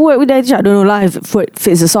mean, they could work with Dayan Trisha. I don't know lah if it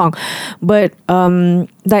fits the song, but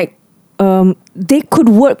they could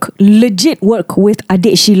legit work with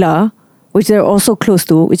adik Sheila, which they're also close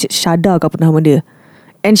to, which is Shada ke apa nama dia.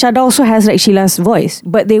 And Shada also has like Sheila's voice,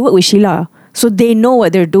 but they work with Sheila, so they know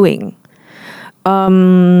what they're doing.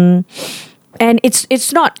 And it's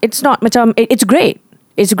macam it's great.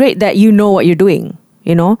 It's great that you know what you're doing,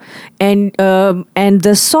 you know. And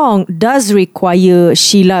the song does require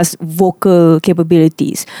Sheila's vocal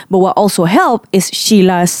capabilities, but what also help is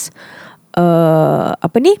Sheila's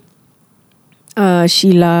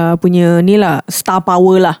Sheila punya ni lah, star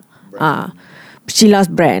power lah. Sheila's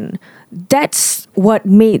brand. That's what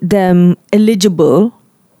made them eligible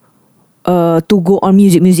to go on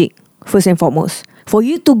music first and foremost. For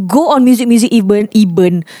you to go on music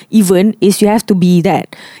even is you have to be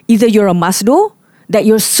that. Either you're a Masdo, that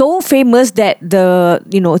you're so famous that the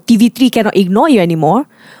TV3 cannot ignore you anymore,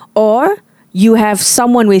 or you have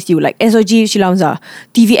someone with you like SOG Sheila Hamzah,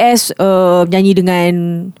 TVS nyanyi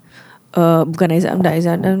dengan bukan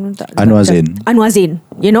Anwar Zain,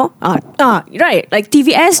 you know, right, like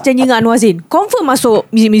TVS nyanyi dengan Anwar Zain, confirm masuk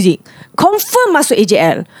music, confirm masuk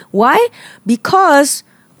AJL. Why? Because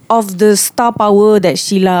of the star power that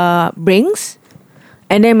Sheila brings.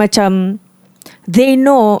 And then macam they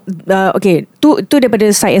know, okay, tu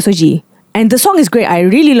daripada side SOG, and the song is great. I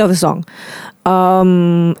really love the song.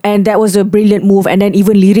 And that was a brilliant move. And then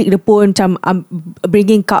even lirik dia pun macam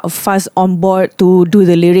bringing Kak Faz on board to do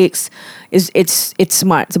the lyrics it's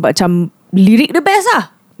smart sebab macam lirik the best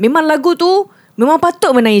lah. Memang lagu tu memang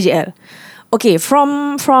patut menang AJL. Okay,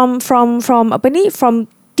 from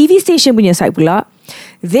TV station punya side pula,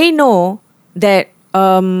 they know that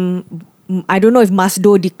I don't know if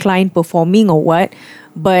Masdo declined performing or what,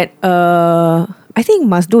 but I think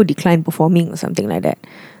Masdo declined performing or something like that.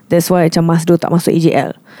 That's why macam Masdo tak masuk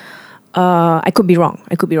AJL. I could be wrong.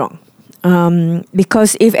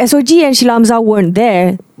 Because if SOG and Sheila Hamzah weren't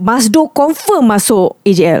there, Masdo confirm masuk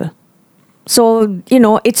AJL. So, you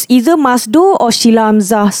know, it's either Masdo or Sheila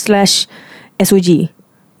Hamzah /SOG.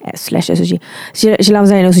 /SOG. Sheila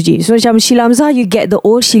Hamzah and SOG. So macam Sheila Hamzah, you get the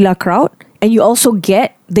old Sheila crowd, and you also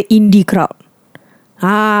get the indie crowd.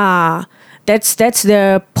 That's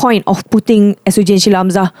the point of putting SOG and Sheila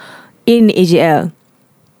Hamzah in AJL.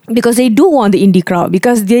 Because they do want the indie crowd,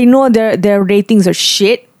 because they know their ratings are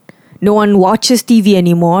shit. No one watches TV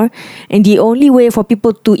anymore, and the only way for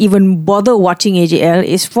people to even bother watching AJL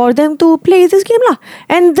is for them to play this game lah,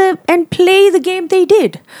 and play the game they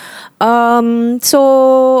did. And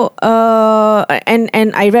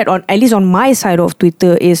I read on, at least on my side of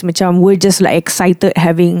Twitter, is macam we're just like excited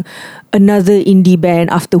having another indie band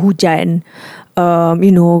after Hujan,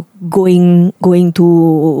 going to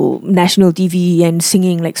national TV and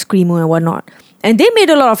singing like Screamo and whatnot. And they made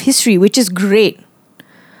a lot of history, which is great.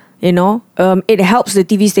 It helps the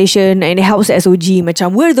TV station and it helps SOG.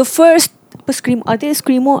 Macam we're the first. Screamo? Are they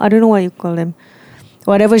Screamo? I don't know what you call them.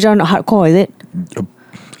 Whatever genre, hardcore is it?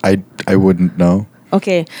 I wouldn't know.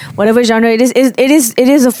 Okay, whatever genre it is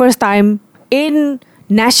the first time in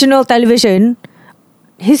national television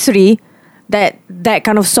history that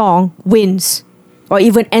kind of song wins or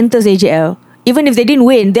even enters AJL. Even if they didn't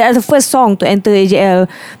win, they are the first song to enter AJL,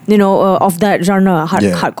 of that genre,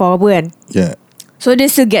 hardcore apa kan. Yeah. So they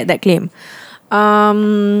still get that claim.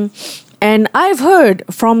 And I've heard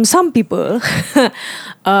from some people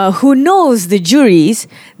who knows the juries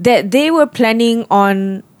that they were planning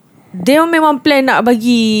on, dia memang plan nak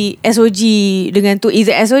bagi SOG dengan tu,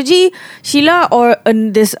 either SOG, Sheila, or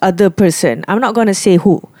this other person. I'm not going to say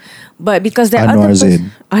who. But because that Anwar other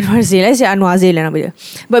Zain. Anwar Zain. Let's say Anwar Zain lah nama dia.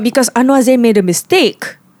 But because Anwar Zain made a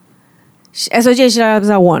mistake, SOG and Sheila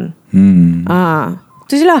Hamzah won.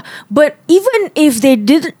 Tu je lah. But even if they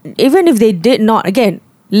did not, again,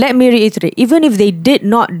 let me reiterate, even if they did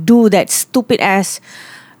not do that stupid ass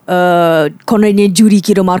kononnya juri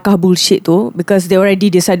kira markah bullshit tu, because they already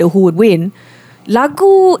decided who would win,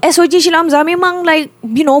 lagu SOG Sheila Hamzah memang like,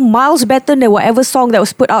 miles better than whatever song that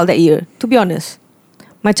was put out that year, to be honest.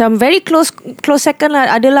 Macam very close second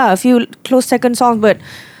lah, adalah a few close second songs, but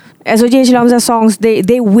SOG and Sheila Hamzah songs,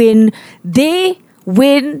 they win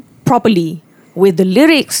properly. With the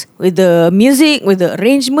lyrics, with the music, with the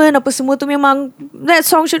arrangement, apa semua tu memang that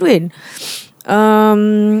song should win.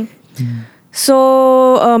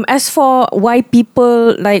 As for why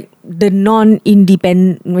people like the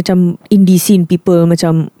non-independent macam indie scene people,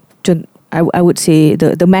 macam I would say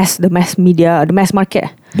the mass media, the mass market,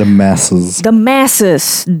 the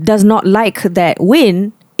masses does not like that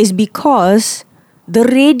win is because the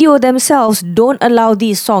radio themselves don't allow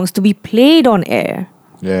these songs to be played on air.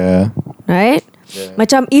 Yeah. Right? Yeah.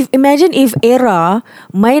 Macam imagine if Era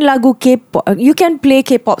main lagu K-pop, you can play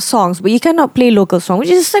K-pop songs, but you cannot play local songs,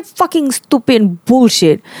 which is like fucking stupid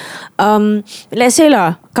bullshit. Let's say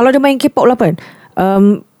lah, kalau dia main K-pop lah kan,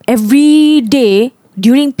 every day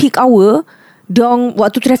during peak hour, diorang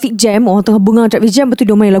waktu traffic jam, orang tengah bengang traffic jam, betul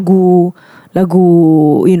dia main lagu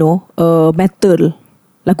metal,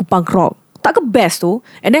 lagu punk rock. Tak ke best tu.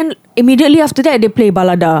 And then immediately after that they play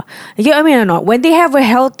balada. You get what I mean or not? When they have a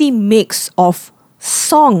healthy mix of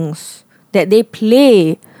songs that they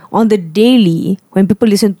play on the daily, when people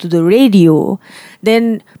listen to the radio,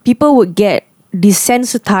 then people would get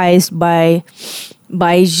desensitized by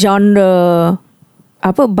genre,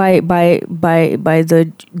 by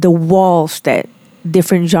the walls that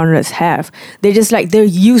different genres have. They're just like, they're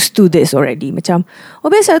used to this already. Macam,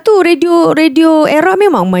 biasa tu radio Era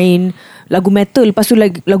memang main lagu metal, lepas tu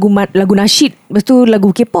lagu nasyid, lepas tu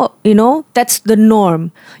lagu K-pop, that's the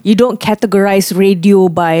norm. You don't categorize radio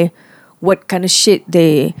by what kind of shit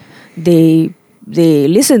they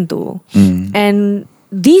listen to. And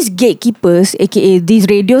these gatekeepers, aka these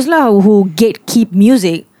radios lah, who gatekeep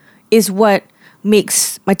music, is what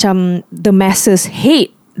makes macam the masses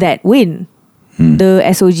hate that win. The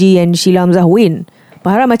SOG and Sheila Hamzah win.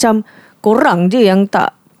 Padahal macam korang je yang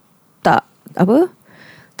tak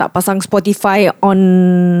pasang Spotify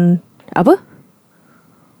on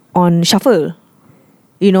shuffle.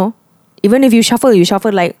 Even if you shuffle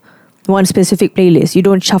like one specific playlist. You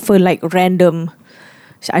don't shuffle like random.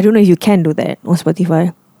 I don't know if you can do that on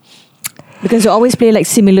Spotify, because you always play like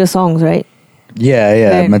similar songs, right? Yeah.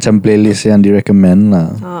 Then, macam playlist yang di-recommend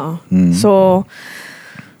lah. So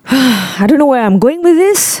I don't know where I'm going with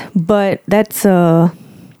this, but that's the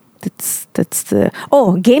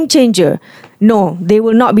game changer. No, they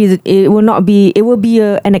will not be. It will be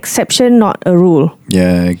an exception, not a rule.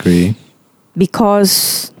 Yeah, I agree.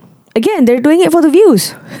 Because again, they're doing it for the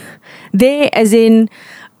views. They, as in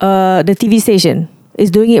the TV station,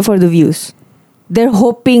 is doing it for the views. They're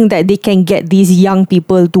hoping that they can get these young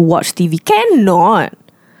people to watch TV. Cannot.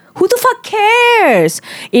 Who the fuck cares?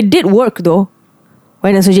 It did work though.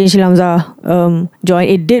 When SOG and Sheila Hamzah joined,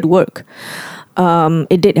 it did work.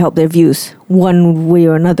 It did help their views one way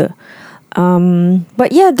or another.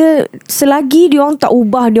 But yeah, selagi diorang tak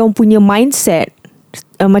ubah diorang punya mindset,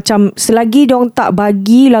 macam selagi diorang tak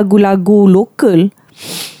bagi lagu-lagu lokal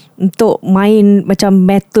untuk main macam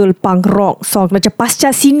metal punk rock song. Macam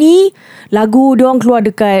pasca sini lagu diorang keluar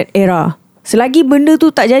dekat era. Selagi benda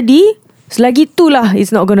tu tak jadi, selagi itulah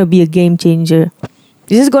it's not gonna be a game changer.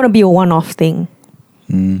 It's just gonna be a one-off thing.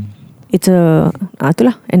 It's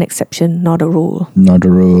itulah an exception, not a rule. Not a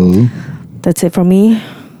rule. That's it from me.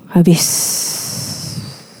 Habis.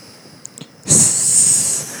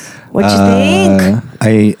 What you think?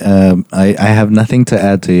 I have nothing to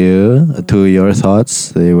add to your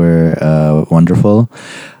thoughts. They were wonderful.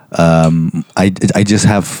 I just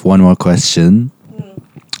have one more question.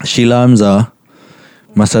 Sheila Hamzah,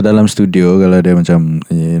 masa dalam studio, kalau dia macam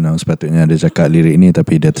sepatutnya dia cakap lirik ni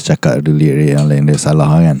tapi dia tercakap lirik yang lain, dia salah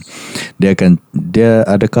kan,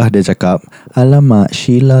 adakah dia cakap alamak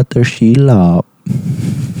Sheila tersilap,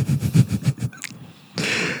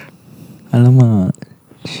 alamak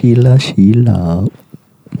Sheila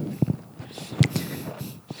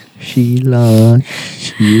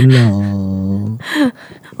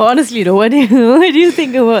Honestly though, what do you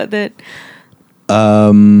think about that?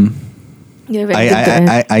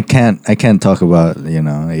 I can't talk about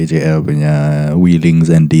AJL punya wheelings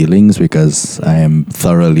and dealings because I am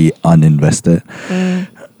thoroughly uninvested.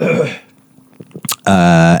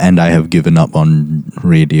 And I have given up on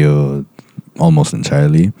radio almost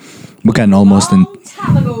entirely. Bukan almost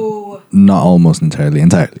not almost entirely.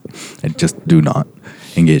 I just do not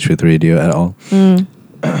engage with radio at all.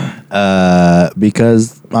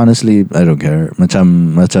 Because honestly, I don't care.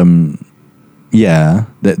 Macam yeah,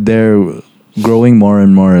 they're growing more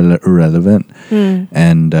and more irrelevant,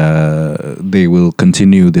 and they will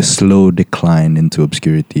continue this slow decline into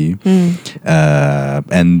obscurity,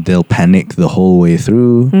 and they'll panic the whole way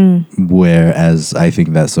through, whereas I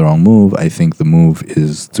think that's the wrong move. I think the move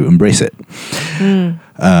is to embrace it,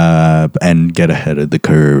 and get ahead of the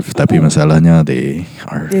curve. Tapi masalahnya they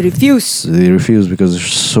refuse because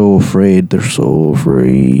they're so afraid. They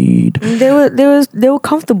were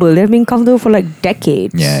comfortable. They've been comfortable for like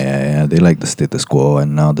decades. Yeah. They like the status quo,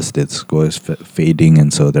 and now the status quo is fading,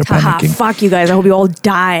 and so they're panicking. Fuck you guys! I hope you all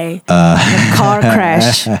die in a car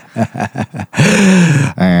crash.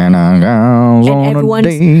 And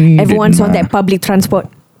everyone's on that public transport.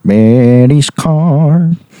 Mary's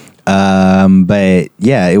car. But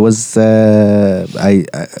yeah, it was. So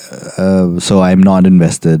I'm not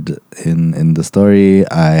invested in the story.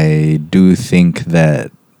 I do think that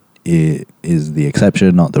it is the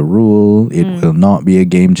exception, not the rule. It will not be a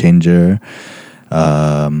game changer,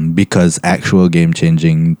 because actual game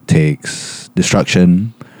changing takes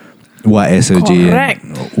destruction. What SOG,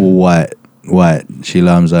 what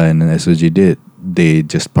Sheila Hamzah and SOG did, they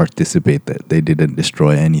just participated. They didn't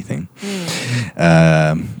destroy anything.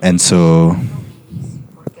 And so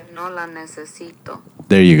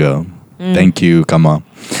there you go. Thank you, Kama,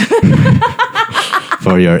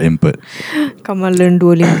 for your input. Kama learn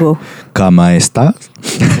Duolingo. Kama estás?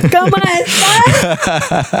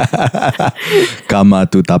 Kama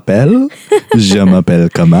tu t'appelles? Je m'appelle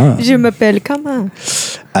Kama.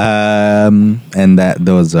 And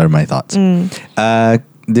those are my thoughts.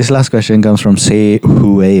 This last question comes from Say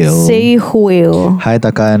Huel. Hi,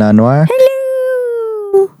 Taka and Anwar.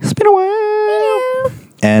 Hello. It's been a while.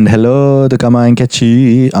 And hello to Kama and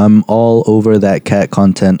Kechi. I'm all over that cat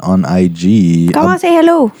content on IG. Kama, say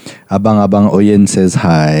hello. Abang Oyen says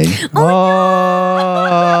hi.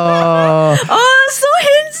 Oh, so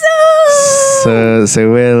handsome.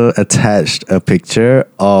 So Will attached a picture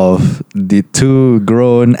of the two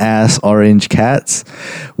grown-ass orange cats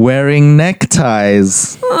wearing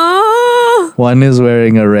neckties. Oh. One is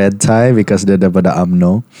wearing a red tie because they're daripada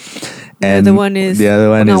UMNO. And the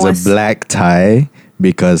other one is a black tie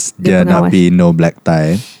because there not be no black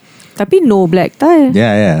tie. Tapi no black tie.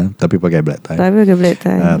 Yeah. Tapi pakai black tie.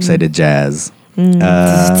 Upside the jazz.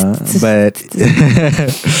 But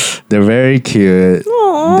they're very cute.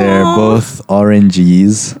 Aww. They're both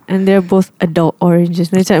oranges. And they're both adult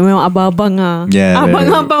oranges. Macam memang abang-abang ah. Yeah.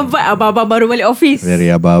 Abang-abang baru balik office. Very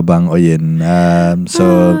abang Oyen.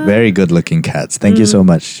 So very good looking cats. Thank you so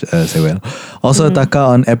much, Sewell. Also, Taka,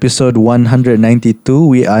 on episode 192,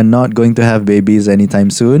 we are not going to have babies anytime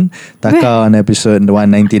soon. Taka, on episode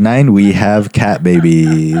 199, we have cat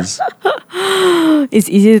babies. It's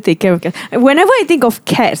easy to take care of cats. Whenever I think of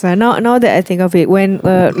cats, now that I think of it, when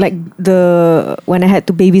when I had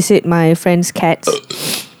to babysit my friend's cats,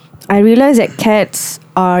 I realized that cats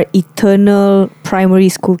are eternal primary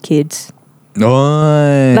school kids.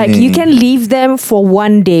 Oy. Like, you can leave them for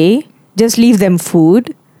one day, just leave them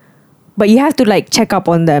food, but you have to like check up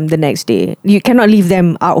on them the next day. You cannot leave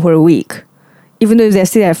them out for a week, even though they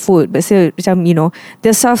still have food. But still,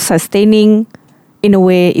 they're self-sustaining in a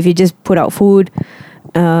way if you just put out food.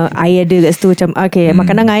 air dia kat situ macam okay,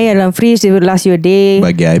 makanan air dalam fridge, it will last you a day.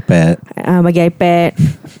 Bagi iPad. Bagi iPad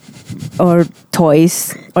or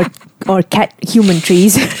toys or cat human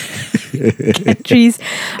trees. Cat trees,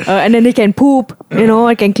 and then they can poop,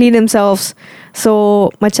 can clean themselves.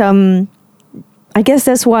 So macam I guess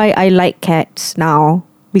that's why I like cats now,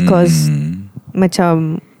 because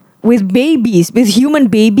macam with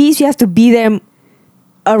human babies, you have to be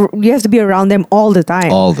around them all the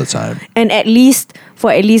time. All the time. And at least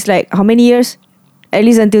like how many years? At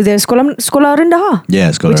least until they're sekolah rendah.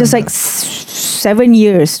 Yeah, sekolah which is like 7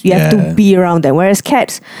 years. You have to be around them. Whereas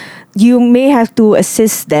cats, you may have to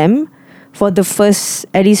assist them for the first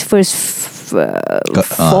 3 or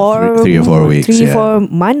 4 weeks. 4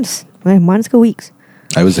 months. Months ke weeks?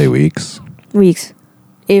 I would say weeks. Weeks.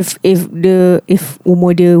 If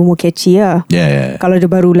umur dia umur kecil lah. Yeah. Kalau dia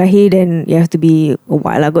baru lahir, then you have to be a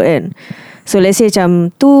while lah kot kan. So let's say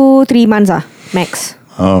macam 2-3 months lah max.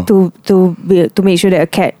 To make sure that a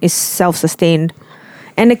cat is self-sustained.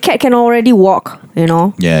 And the cat can already walk,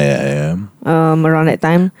 Yeah. Around that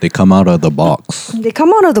time. They come out of the box. They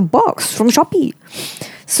come out of the box from Shopee.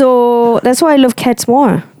 So that's why I love cats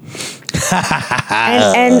more.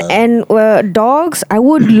 and dogs, I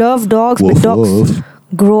would love dogs, but dogs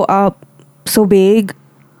grow up so big.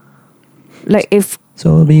 Like if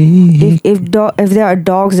there are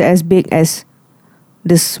dogs as big as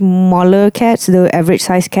the smaller cats, the average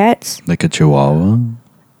size cats, like a Chihuahua.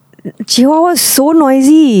 Chihuahua is so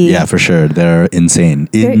noisy. Yeah, for sure. They're insane.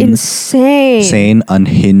 They're insane. Insane,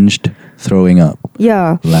 unhinged, throwing up.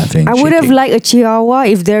 Yeah. Laughing. I would have liked a Chihuahua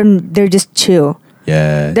if they're just chill.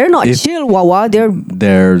 Yeah. They're not chill Wawa.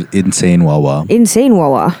 They're insane Wawa. Insane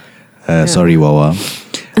Wawa. Sorry, Wawa.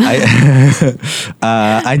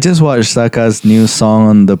 I just watched Saka's new song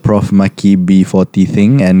on the Prof Maki B40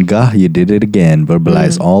 thing, and Gah, you did it again.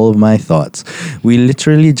 Verbalize all of my thoughts. We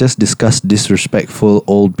literally just discussed disrespectful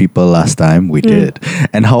old people last time. We did.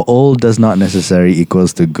 And how old does not necessarily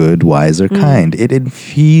equals to good, wise, or kind. It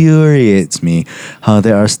infuriates me how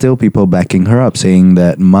there are still people backing her up, saying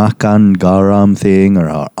that makan garam thing, or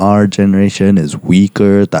how our generation is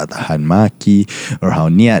weaker, tak tahan maki, or how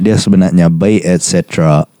niat dia sebenarnya baik,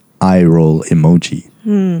 etc. Eye roll emoji.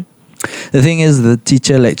 The thing is, the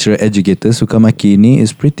teacher, lecturer, educator suka maki ni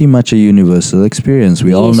is pretty much a universal experience.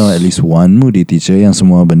 We all know at least one moody teacher yang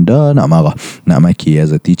semua benda nak marah, nak maki.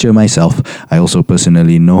 As a teacher myself, I also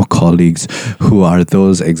personally know colleagues who are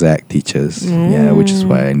those exact teachers. Yeah, which is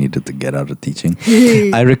why I needed to get out of teaching.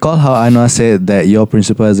 I recall how Anwar said that your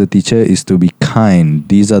principle as a teacher is to be kind.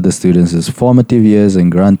 These are the students' formative years,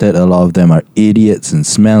 and granted, a lot of them are idiots and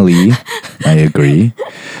smelly. I agree.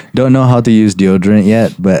 Don't know how to use deodorant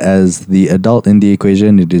yet, but as the adult in the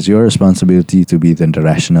equation, it is your responsibility to be the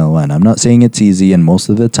rational one. I'm not saying it's easy, and most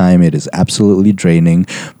of the time it is absolutely draining.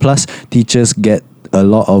 Plus, teachers get a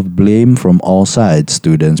lot of blame from all sides,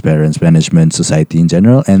 students, parents, management, society in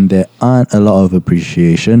general, and there aren't a lot of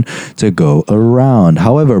appreciation to go around.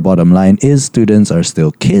 However, bottom line is students are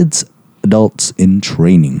still kids, adults in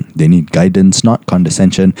training. They need guidance, not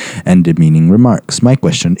condescension and demeaning remarks. My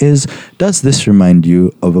question is, does this remind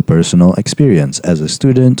you of a personal experience as a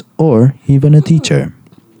student or even a teacher?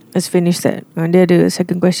 Let's finish that. Dia ada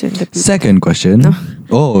second question. Second question?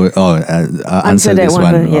 Answer that this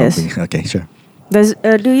one. one. Yes. Okay, sure.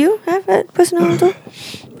 Do you have a personal too?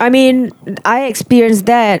 I mean, I experienced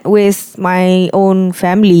that with my own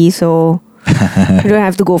family, so you don't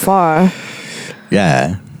have to go far.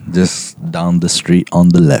 Yeah. Just down the street on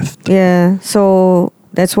the left. Yeah, so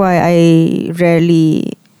that's why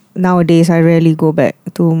nowadays I rarely go back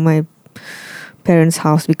to my parents'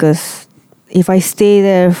 house, because if I stay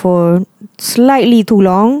there for slightly too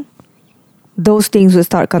long, those things will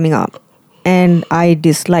start coming up, and I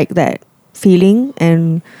dislike that feeling.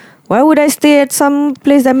 And why would I stay at some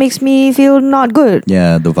place that makes me feel not good?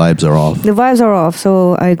 Yeah, the vibes are off.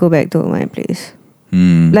 So I go back to my place.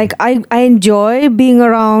 Mm. Like I enjoy being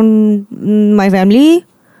around my family,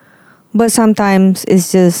 but sometimes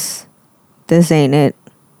it's just this ain't it,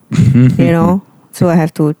 so I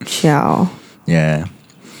have to chow. Yeah.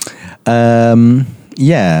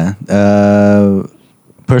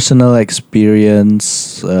 Personal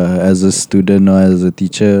experience as a student or as a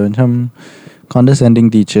teacher, condescending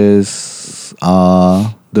teachers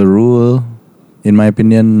are the rule, in my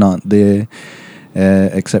opinion, not the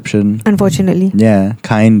exception. Unfortunately. Yeah,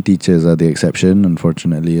 kind teachers are the exception,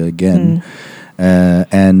 unfortunately, again.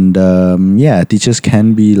 Teachers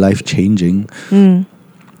can be life-changing and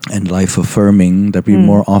life-affirming. That be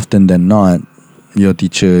more often than not, your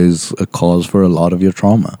teacher is a cause for a lot of your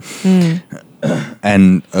trauma.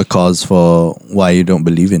 and a cause for why you don't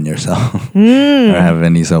believe in yourself or have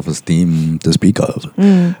any self-esteem to speak of.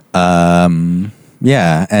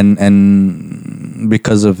 Yeah, and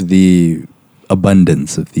because of the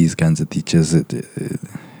abundance of these kinds of teachers,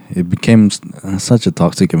 it became such a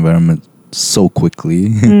toxic environment so quickly.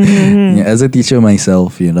 Yeah, as a teacher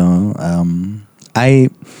myself,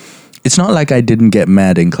 it's not like I didn't get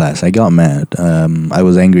mad in class. I got mad. I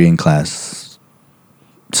was angry in class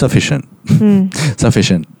sufficient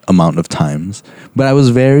amount of times, but I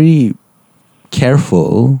was very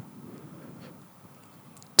careful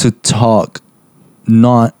to talk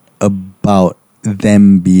not about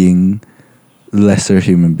them being lesser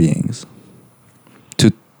human beings,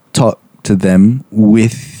 to talk to them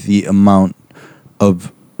with the amount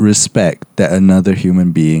of respect that another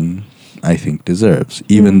human being, I think, deserves,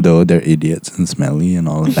 even though they're idiots and smelly and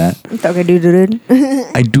all of that.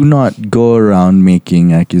 I do not go around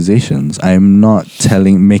making accusations. I am not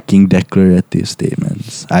making declarative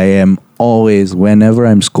statements. I am always, whenever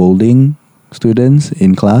I'm scolding students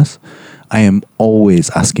in class, I am always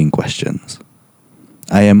asking questions.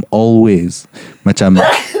 I am always, macam,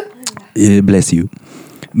 bless you.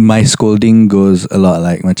 My scolding goes a lot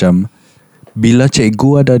like macam, bila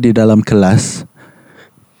cikgu ada di dalam kelas,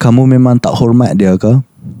 kamu memang tak hormat dia ke?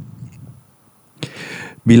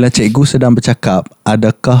 Bila cikgu sedang bercakap,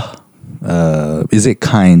 adakah is it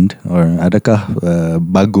kind or adakah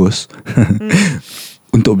bagus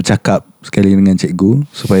untuk bercakap sekali dengan cikgu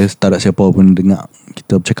supaya tak ada siapa pun dengar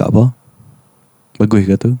kita bercakap apa? Bagus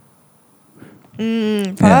ke tu?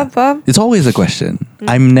 Faham. It's always a question.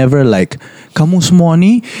 I'm never like, kamu semua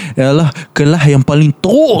ni ialah kelas yang paling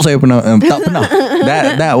teruk saya pernah tak pernah.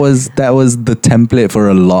 That was the template for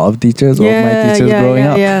a lot of teachers, all of my teachers growing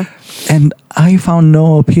up. And I found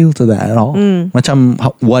no appeal to that at all. Macam,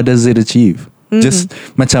 what does it achieve? Just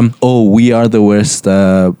macam, oh, we are the worst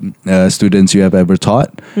students you have ever taught.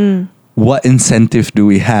 What incentive do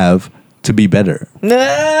we have to be better?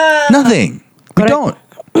 Nothing. We don't.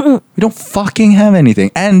 We don't fucking have anything.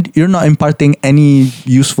 And you're not imparting any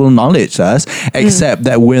useful knowledge to us, except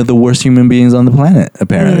that we're the worst human beings on the planet,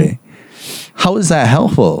 apparently. How is that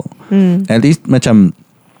helpful? At least, macam,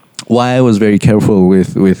 why I was very careful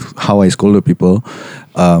with how I scolded people,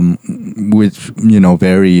 which,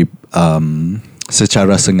 very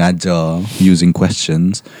secara sengaja using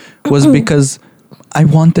questions, was because I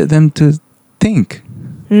wanted them to think.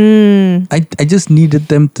 I just needed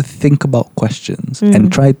them to think about questions and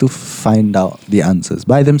try to find out the answers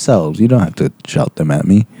by themselves. You don't have to shout them at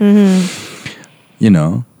me.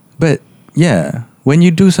 But yeah, when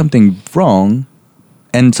you do something wrong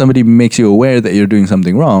and somebody makes you aware that you're doing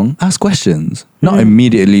something wrong, ask questions. Not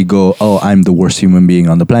immediately go, oh, I'm the worst human being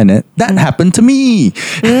on the planet. That happened to me.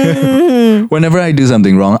 Whenever I do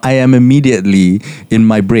something wrong, I am immediately in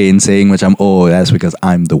my brain saying, oh, that's because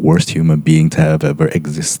I'm the worst human being to have ever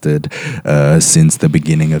existed since the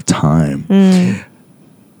beginning of time.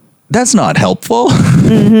 That's not helpful.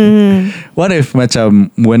 What if,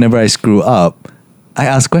 whenever I screw up, I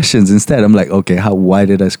ask questions instead. I'm like, okay, why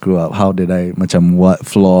did I screw up? How did I, what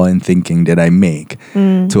flaw in thinking did I make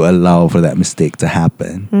to allow for that mistake to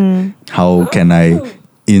happen? How can I,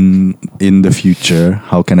 in the future,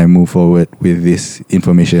 how can I move forward with this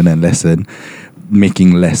information and lesson,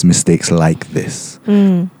 making less mistakes like this?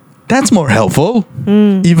 That's more helpful,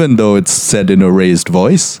 even though it's said in a raised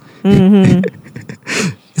voice.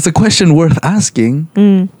 It's a question worth asking.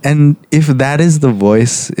 And if that is the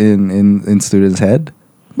voice in students' head,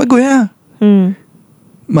 bagus ya.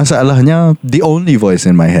 Masalahnya, the only voice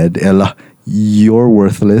in my head ialah, you're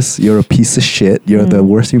worthless, you're a piece of shit, you're the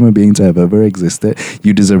worst human being to have ever existed,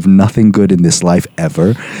 you deserve nothing good in this life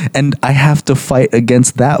ever. And I have to fight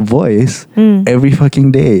against that voice every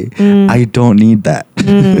fucking day. I don't need that.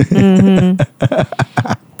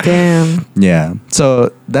 Damn. Yeah. So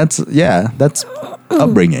that's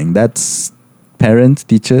upbringing. That's parents,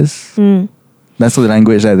 teachers. That's the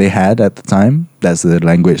language that they had at the time. That's the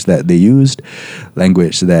language that they used.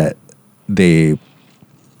 Language that they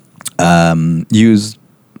used,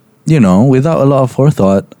 without a lot of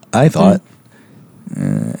forethought, I thought.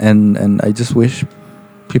 And I just wish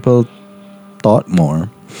people thought more.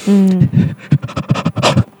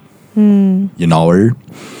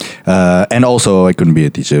 And also I couldn't be a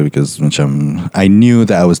teacher because I knew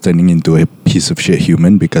that I was turning into a piece of shit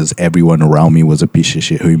human because everyone around me was a piece of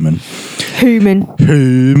shit human.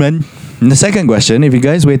 And the second question, if you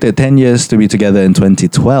guys waited 10 years to be together in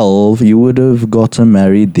 2012, you would have gotten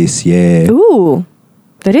married this year. Ooh,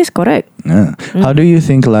 that is correct. Yeah. How do you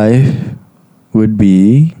think life would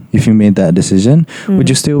be if you made that decision? Would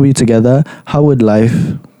you still be together? How would life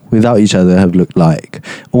without each other have looked like.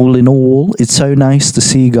 All in all, it's so nice to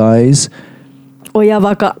see guys Oya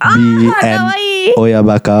baka. be and Oya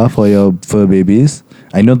baka for your fur babies.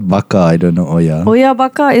 I know baka, I don't know Oya. Oya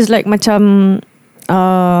baka is like macam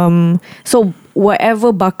so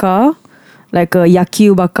whatever baka, like a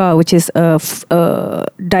yakyu baka, which is a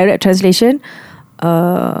direct translation,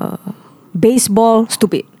 baseball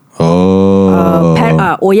stupid. Oh.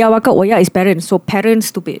 Oya baka, Oya is parent, so parent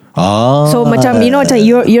stupid. Ah. So macam macam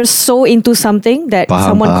you're so into something that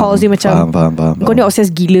someone calls you macam faham. kau ni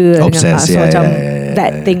obsessed gila Obsessed, so yeah, macam yeah.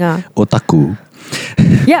 that thing Otaku.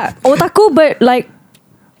 yeah, otaku, but like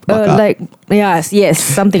Baka. yes,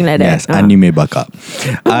 something like that. Yes, anime baka.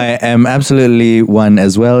 I am absolutely one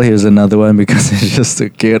as well. Here's another one because it's just so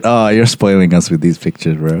cute. Oh, you're spoiling us with these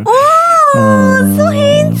pictures, bro. So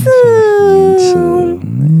handsome.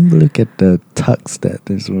 Look at the tux that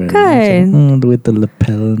is wearing. Kan? With the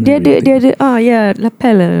lapel. And Dia everything. ada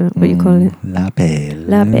lapel, what you call it?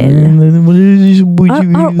 Lapel.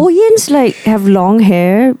 Our Oyens like have long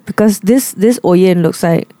hair because this Oyen looks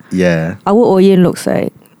like Yeah. our Oyen looks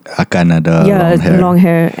like Akan ada long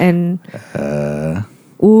hair and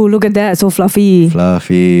ooh, look at that, so fluffy.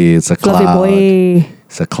 Fluffy. It's a Fluffy cloud. boy.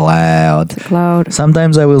 It's a cloud. Cloud.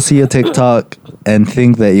 Sometimes I will see a TikTok and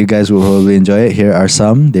think that you guys will probably enjoy it. Here are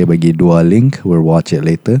some. They bagi dua link. We'll watch it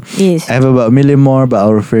later. Yes. I have about a million more, but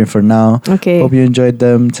I'll refrain for now. Okay. Hope you enjoyed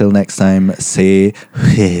them. Till next time, say.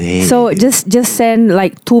 So just send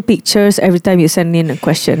like 2 pictures every time you send in a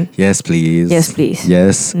question. Yes, please. Yes, please.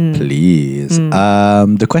 Yes, please.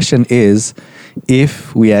 The question is,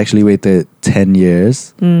 if we actually waited 10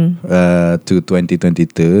 years to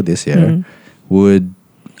 2022 this year,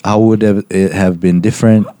 how would it have been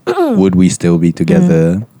different? Would we still be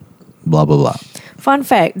together? Blah, blah, blah. Fun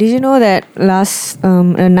fact, did you know that last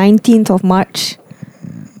 19th of March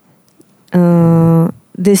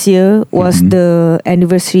this year was the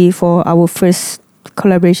anniversary for our first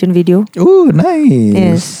collaboration video? Oh, nice.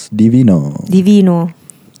 Yes. Divino.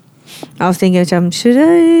 I was thinking macam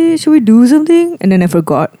should we do something? And then I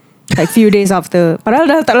forgot. Like few days after. Padahal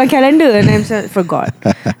dah tak dalam calendar and I forgot.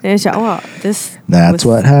 Then macam That's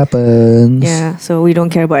what happens. Yeah, so we don't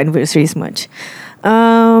care about anniversaries much.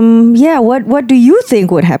 What do you think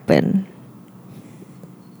would happen?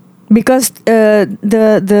 Because the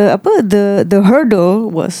hurdle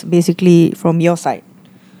was basically from your side,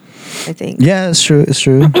 I think. Yeah, it's true.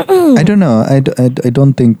 I don't know. I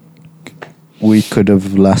don't think we could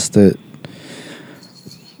have lasted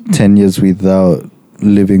 10 years without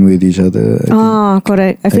living with each other.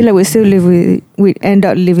 Correct. I feel like we still we end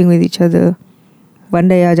up living with each other. One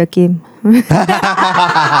day aja Kim.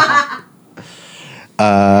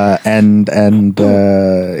 And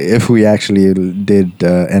if we actually did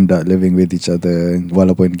end up living with each other,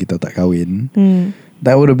 walaupun kita tak kahwin,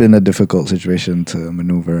 that would have been a difficult situation to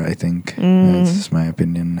maneuver, I think. That's just my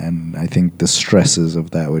opinion. And I think the stresses of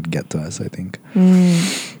that would get to us, I think.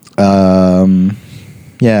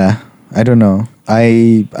 Yeah, I don't know.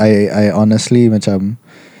 I honestly macam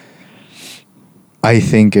I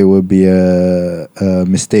think it would be a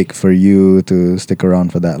mistake for you to stick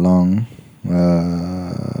around for that long.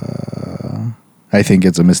 I think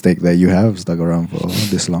it's a mistake that you have stuck around for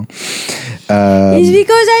this long. It's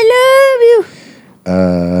because I love you.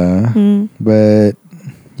 But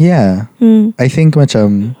yeah, I think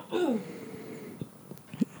macam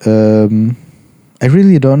I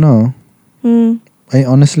really don't know. I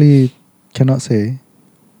honestly cannot say.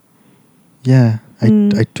 Yeah,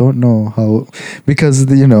 I don't know how, because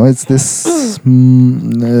it's this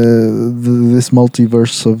this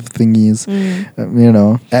multiverse of thingies.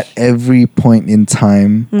 At every point in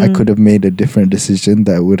time, I could have made a different decision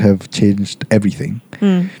that would have changed everything.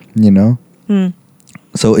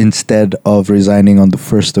 So instead of resigning on the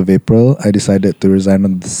 1st of April, I decided to resign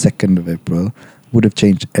on the 2nd of April. Would have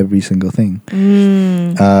changed every single thing.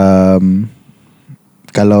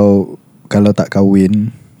 Kalau tak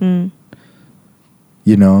kahwin,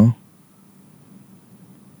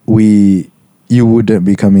 you wouldn't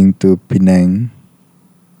be coming to Penang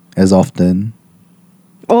as often.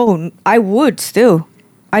 Oh, I would still.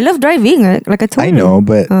 I love driving, like I told you. I know,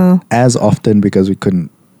 but as often because we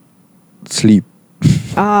couldn't sleep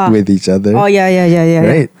with each other. Oh, yeah.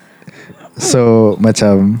 Right? So,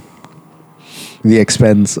 macam the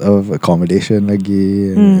expense of accommodation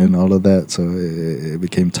lagi and all of that, so it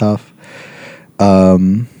became tough.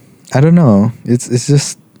 I don't know. It's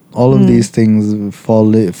just all of these things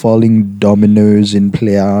falling dominoes in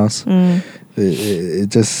place. It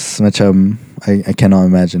just macam I cannot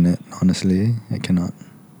imagine it. Honestly, I cannot.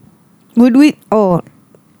 Would we? Oh,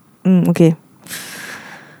 okay.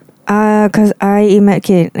 Cause I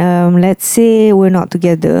imagine, let's say we're not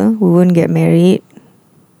together, we won't get married.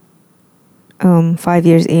 5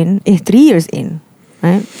 years in, 3 years in,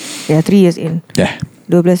 right? Yeah, 3 years in. Yeah.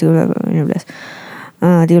 12, 13,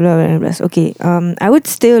 14. Okay. I would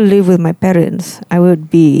still live with my parents. I would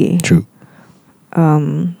be True.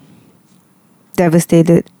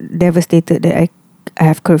 devastated that I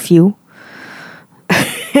have curfew.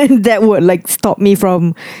 And that would like stop me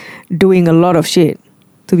from doing a lot of shit,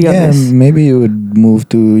 to be honest. Maybe you would move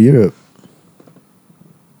to Europe.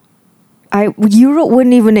 Europe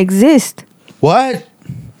wouldn't even exist. What?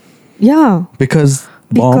 Yeah. Because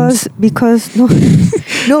bombs? Because no,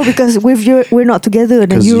 no, because we're not together.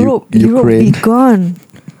 Then 'Cause Europe be Ukraine. gone.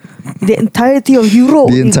 The entirety of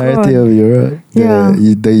Europe. The entirety of Europe. Yeah.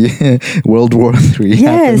 The World War III.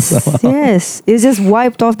 Yes, happened somehow. yes. It's just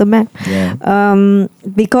wiped off the map. Yeah.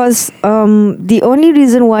 Because the only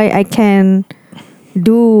reason why I can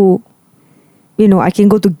do, I can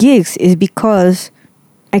go to gigs is because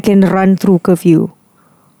I can run through curfew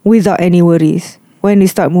without any worries. When we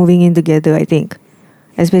start moving in together, I think.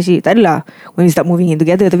 Especially, tak adalah when we start moving in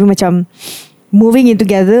together. Tapi macam, moving in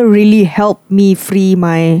together really helped me free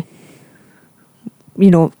my,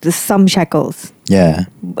 some shackles. Yeah.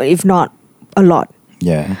 But if not, a lot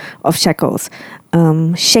Yeah. of shackles.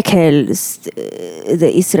 Shekels, the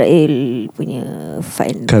Israel punya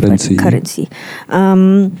currency.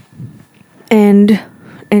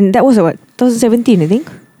 And that was what, 2017, I think.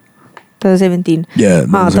 2017. Yeah.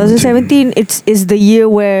 2017. It's the year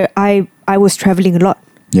where I was traveling a lot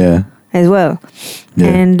Yeah. as well, Yeah.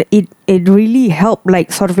 and it really helped,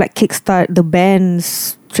 like sort of like kickstart the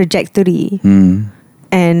band's trajectory.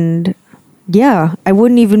 And yeah, I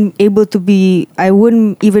wouldn't even be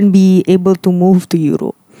able to move to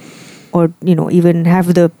Europe, or even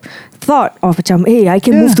have the thought of macam, hey, I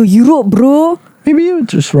can move to Europe, bro. Maybe you would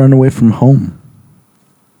just run away from home.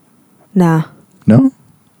 Nah.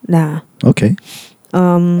 Okay.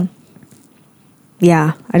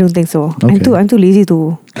 Yeah, I don't think so. Okay. I'm too lazy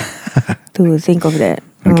to think of that.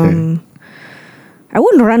 Okay. I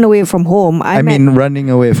wouldn't run away from home. I mean, running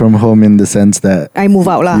away from home in the sense that I move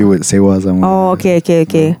out lah. you would say was someone. Oh, okay.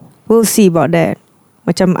 We'll see about that.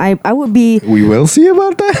 Macam I would be. We will see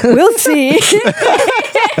about that. We'll see.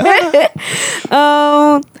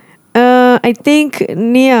 I think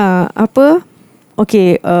apa?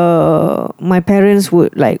 Okay, my parents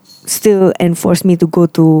would like still enforce me to go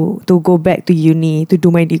back to uni to do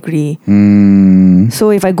my degree.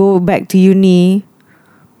 So if I go back to uni,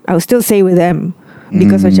 I would still stay with them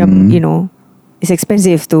because macam it's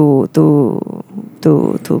expensive to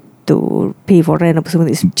pay for rent apa semua.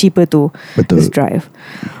 It's cheaper to just drive.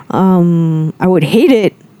 I would hate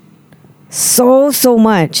it so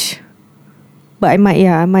much, but I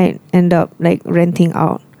might end up like renting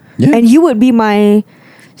out. Yeah. And you would be my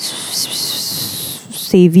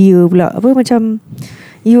savior pula. Apa macam,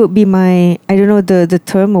 you would be my, I don't know the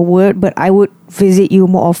term or word, but I would visit you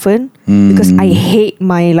more often because I hate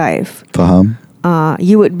my life. Faham.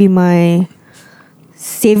 You would be my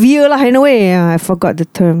savior lah in a way. I forgot the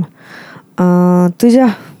term. Tu je.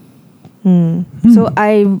 So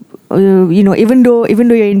I, even though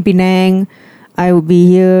you're in Penang, I would be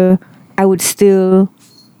here. I would still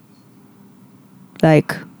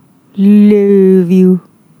like love you.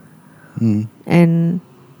 And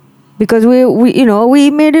because we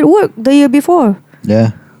made it work the year before.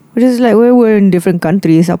 Yeah. Which is like we were in different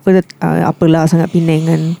countries. Apalah sangat Penang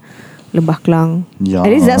and Lembah Klang. Yes.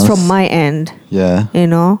 At least that's from my end. Yeah.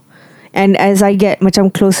 And as I get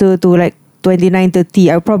macam closer to like 29,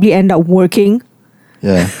 30, I'll probably end up working.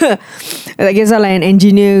 Yeah. I guess I'm like an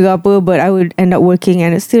engineer ke apa, but I would end up working,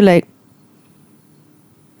 and it's still like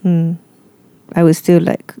I would still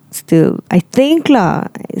I think I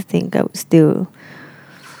would still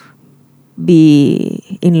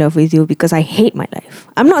be in love with you because I hate my life.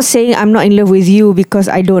 I'm not saying I'm not in love with you because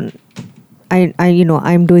I'm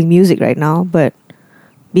doing music right now, but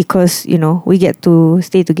because we get to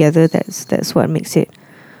stay together, that's what makes it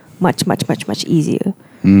much easier.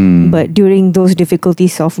 But during those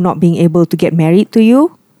difficulties of not being able to get married to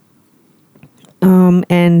you,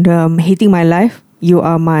 and hating my life, you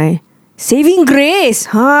are my saving grace.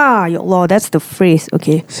 Ya Allah, that's the phrase.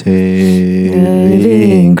 Okay.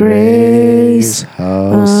 Saving grace,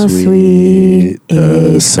 how sweet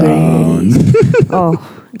the sound. Oh,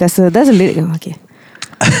 that's a lyric. Okay.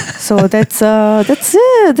 So that's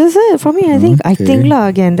it for me. I think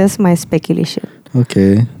lah, again, that's my speculation.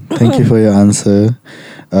 Okay. Thank you for your answer.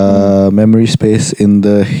 Memory space in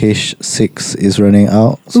the H6 is running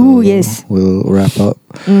out. So Ooh, yes. we'll wrap up.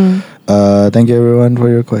 Thank you everyone for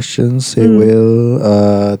your questions. Hey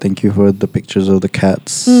Will, thank you for the pictures of the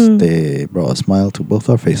cats. They brought a smile to both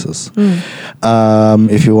our faces.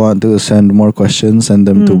 If you want to send more questions, send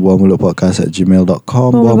them to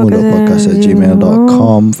buahmulutpodcast@gmail.com,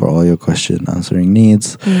 buahmulutpodcast@gmail.com for all your question answering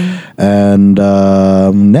needs. And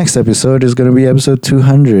next episode is going to be episode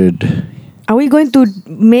 200. Are we going to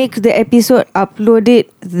make the episode, upload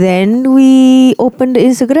it, then we open the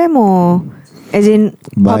Instagram, or as in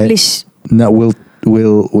publish? No, we'll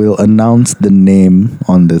announce the name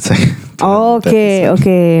on the second. Okay. That's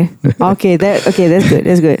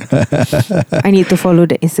good. I need to follow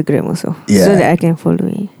the Instagram also, so that I can follow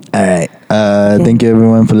it. All right. Thank you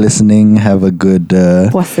everyone for listening. Have a good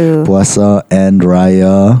Puasa and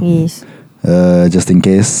Raya. Yes. Just in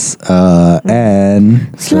case. And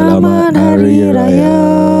Selamat Hari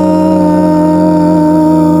Raya.